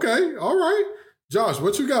wrong. Yeah. Okay. All right. Josh,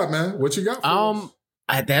 what you got, man? What you got for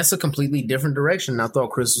us? That's a completely different direction I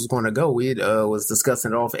thought Chris was going to go. We was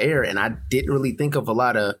discussing it off air, and I didn't really think of a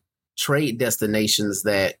lot of trade destinations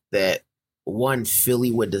that one,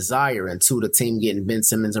 Philly would desire, and 2, the team getting Ben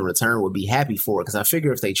Simmons in return would be happy for it. Because I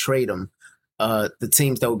figure if they trade him, the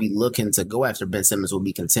teams that would be looking to go after Ben Simmons will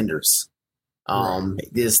be contenders.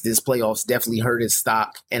 This playoffs definitely hurt his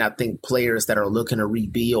stock, and I think players that are looking to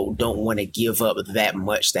rebuild don't want to give up that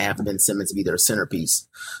much to have Ben Simmons be their centerpiece.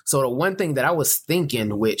 So the one thing that I was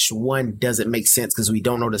thinking, which one doesn't make sense because we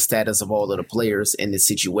don't know the status of all of the players in this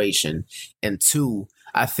situation, and 2,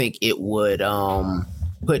 I think it would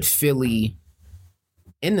put Philly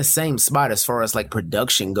in the same spot as far as like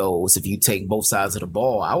production goes. If you take both sides of the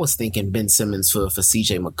ball, I was thinking Ben Simmons for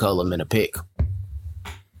CJ McCollum in a pick.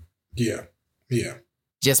 Yeah.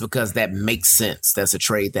 Just because that makes sense. That's a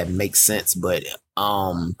trade that makes sense. But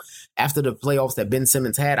after the playoffs that Ben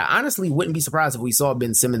Simmons had, I honestly wouldn't be surprised if we saw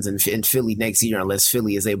Ben Simmons in Philly next year, unless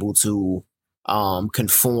Philly is able to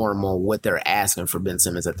conform on what they're asking for Ben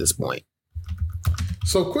Simmons at this point.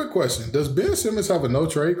 So, quick question. Does Ben Simmons have a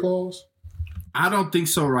no-trade clause? I don't think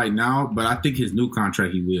so right now, but I think his new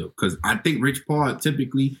contract he will. Because I think Rich Paul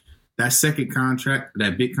typically, that second contract,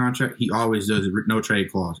 that big contract, he always does a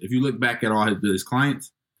no-trade clause. If you look back at all his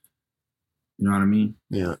clients, you know what I mean?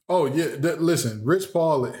 Yeah. Oh, yeah. Listen, Rich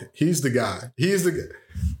Paul, he's the guy. He's the guy.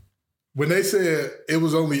 When they said it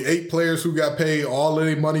was only 8 players who got paid all of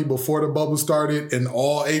their money before the bubble started and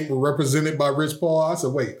all 8 were represented by Rich Paul, I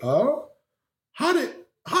said, wait, how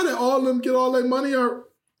did all of them get all their money? Or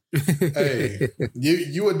hey,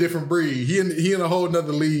 you a different breed. He in a whole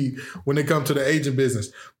nother league when it comes to the agent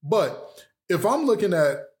business. But if I'm looking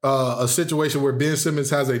at a situation where Ben Simmons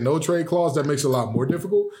has a no trade clause, that makes it a lot more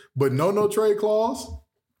difficult. But no trade clause.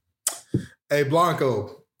 Hey,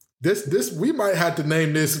 Blanco, this we might have to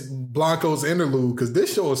name this Blanco's interlude because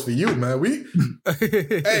this show is for you, man.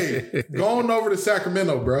 Hey, go on over to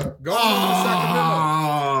Sacramento, bro. Go on over to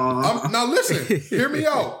Sacramento. Now listen, hear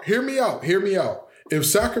me out. If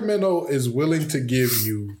Sacramento is willing to give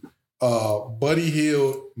you Buddy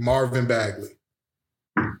Hield, Marvin Bagley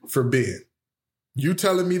for Ben, you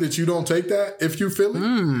telling me that you don't take that if you feel it?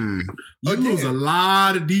 You lose a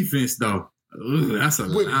lot of defense, though. Ugh, that's a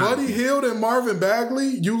with lot. Buddy Hield and Marvin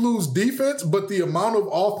Bagley, you lose defense, but the amount of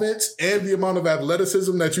offense and the amount of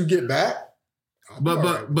athleticism that you get back.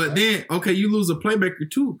 But then, okay, you lose a playmaker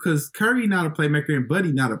too, because Curry not a playmaker and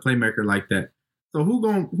Buddy not a playmaker like that. So who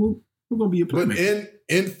gonna be a playmaker? But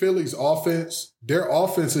in Philly's offense, their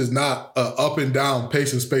offense is not a up and down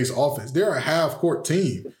pace and space offense. They're a half court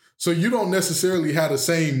team, so you don't necessarily have the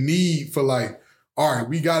same need for like, all right,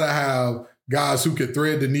 we gotta have guys who can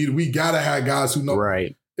thread the needle. We gotta have guys who know.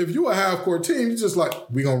 Right. If you a half court team, you're just like,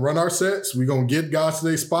 we're gonna run our sets, we're gonna get guys to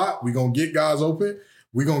their spot, we're gonna get guys open,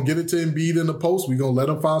 we're gonna get it to Embiid in the post, we're gonna let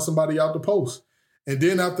them find somebody out the post. And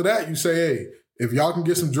then after that, you say, hey, if y'all can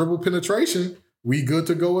get some dribble penetration, we good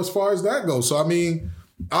to go as far as that goes. So I mean,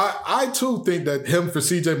 I too think that him for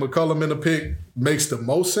CJ McCollum in the pick makes the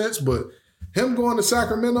most sense, but him going to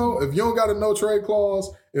Sacramento, if you don't got a no trade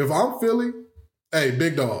clause, if I'm Philly, hey,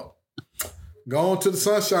 big dog. Go on to the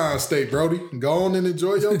Sunshine State, Brody. Go on and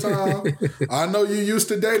enjoy your time. I know you used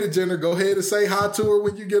to date a Jenner. Go ahead and say hi to her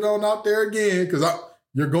when you get on out there again, because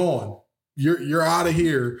you're gone. You're out of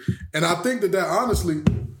here. And I think that honestly,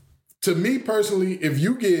 to me personally, if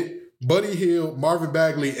you get Buddy Hield, Marvin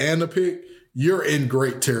Bagley, and a pick, you're in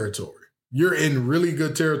great territory. You're in really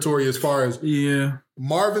good territory as far as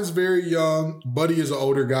Marvin's very young. Buddy is an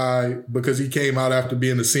older guy because he came out after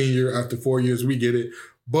being a senior after 4 years. We get it.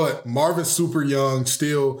 But Marvin's super young,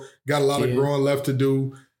 still got a lot of growing left to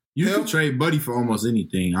do. You can trade Buddy for almost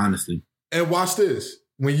anything, honestly. And watch this.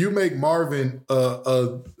 When you make Marvin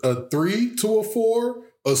a 3 to a 4,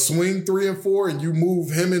 a swing 3 and 4, and you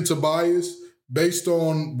move him into Tobias based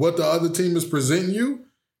on what the other team is presenting you,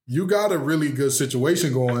 you got a really good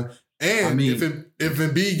situation going. And I mean, if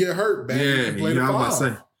Embiid get hurt, you can play the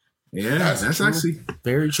 5. Yeah, that's actually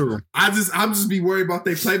very true. I'm just be worried about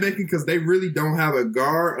their playmaking because they really don't have a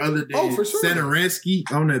guard other than for sure. Satoransky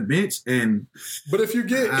on that bench. But if you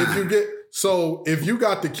get So if you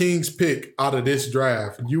got the Kings pick out of this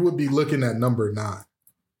draft, you would be looking at number 9.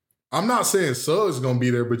 I'm not saying Suggs is going to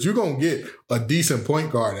be there, but you're going to get a decent point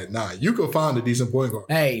guard at 9. You can find a decent point guard.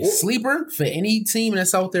 Hey, sleeper for any team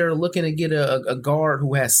that's out there looking to get a guard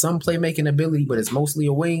who has some playmaking ability, but is mostly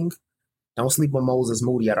a wing. Don't sleep on Moses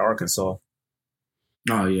Moody out of Arkansas.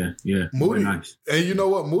 Oh, yeah. Moody, nice. And you know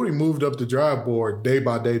what? Moody moved up the draft board day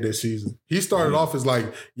by day this season. He started off as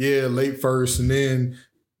late first, and then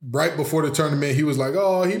right before the tournament, he was like,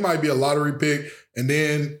 oh, he might be a lottery pick. And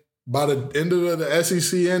then by the end of the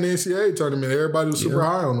SEC and the NCAA tournament, everybody was super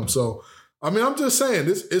high on him. So, I mean, I'm just saying,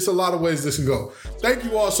 it's a lot of ways this can go. Thank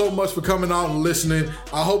you all so much for coming out and listening.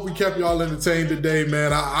 I hope we kept y'all entertained today,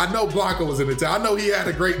 man. I know Blanco was entertained. I know he had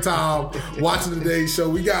a great time watching today's show.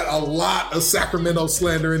 We got a lot of Sacramento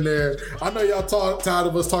slander in there. I know y'all tired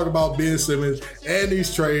of us talking about Ben Simmons and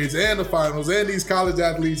these trades and the finals and these college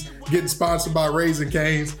athletes getting sponsored by Raising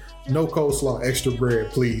Cane's. No coleslaw, extra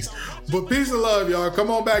bread, please. But peace and love, y'all. Come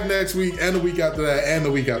on back next week and the week after that and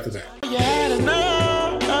the week after that.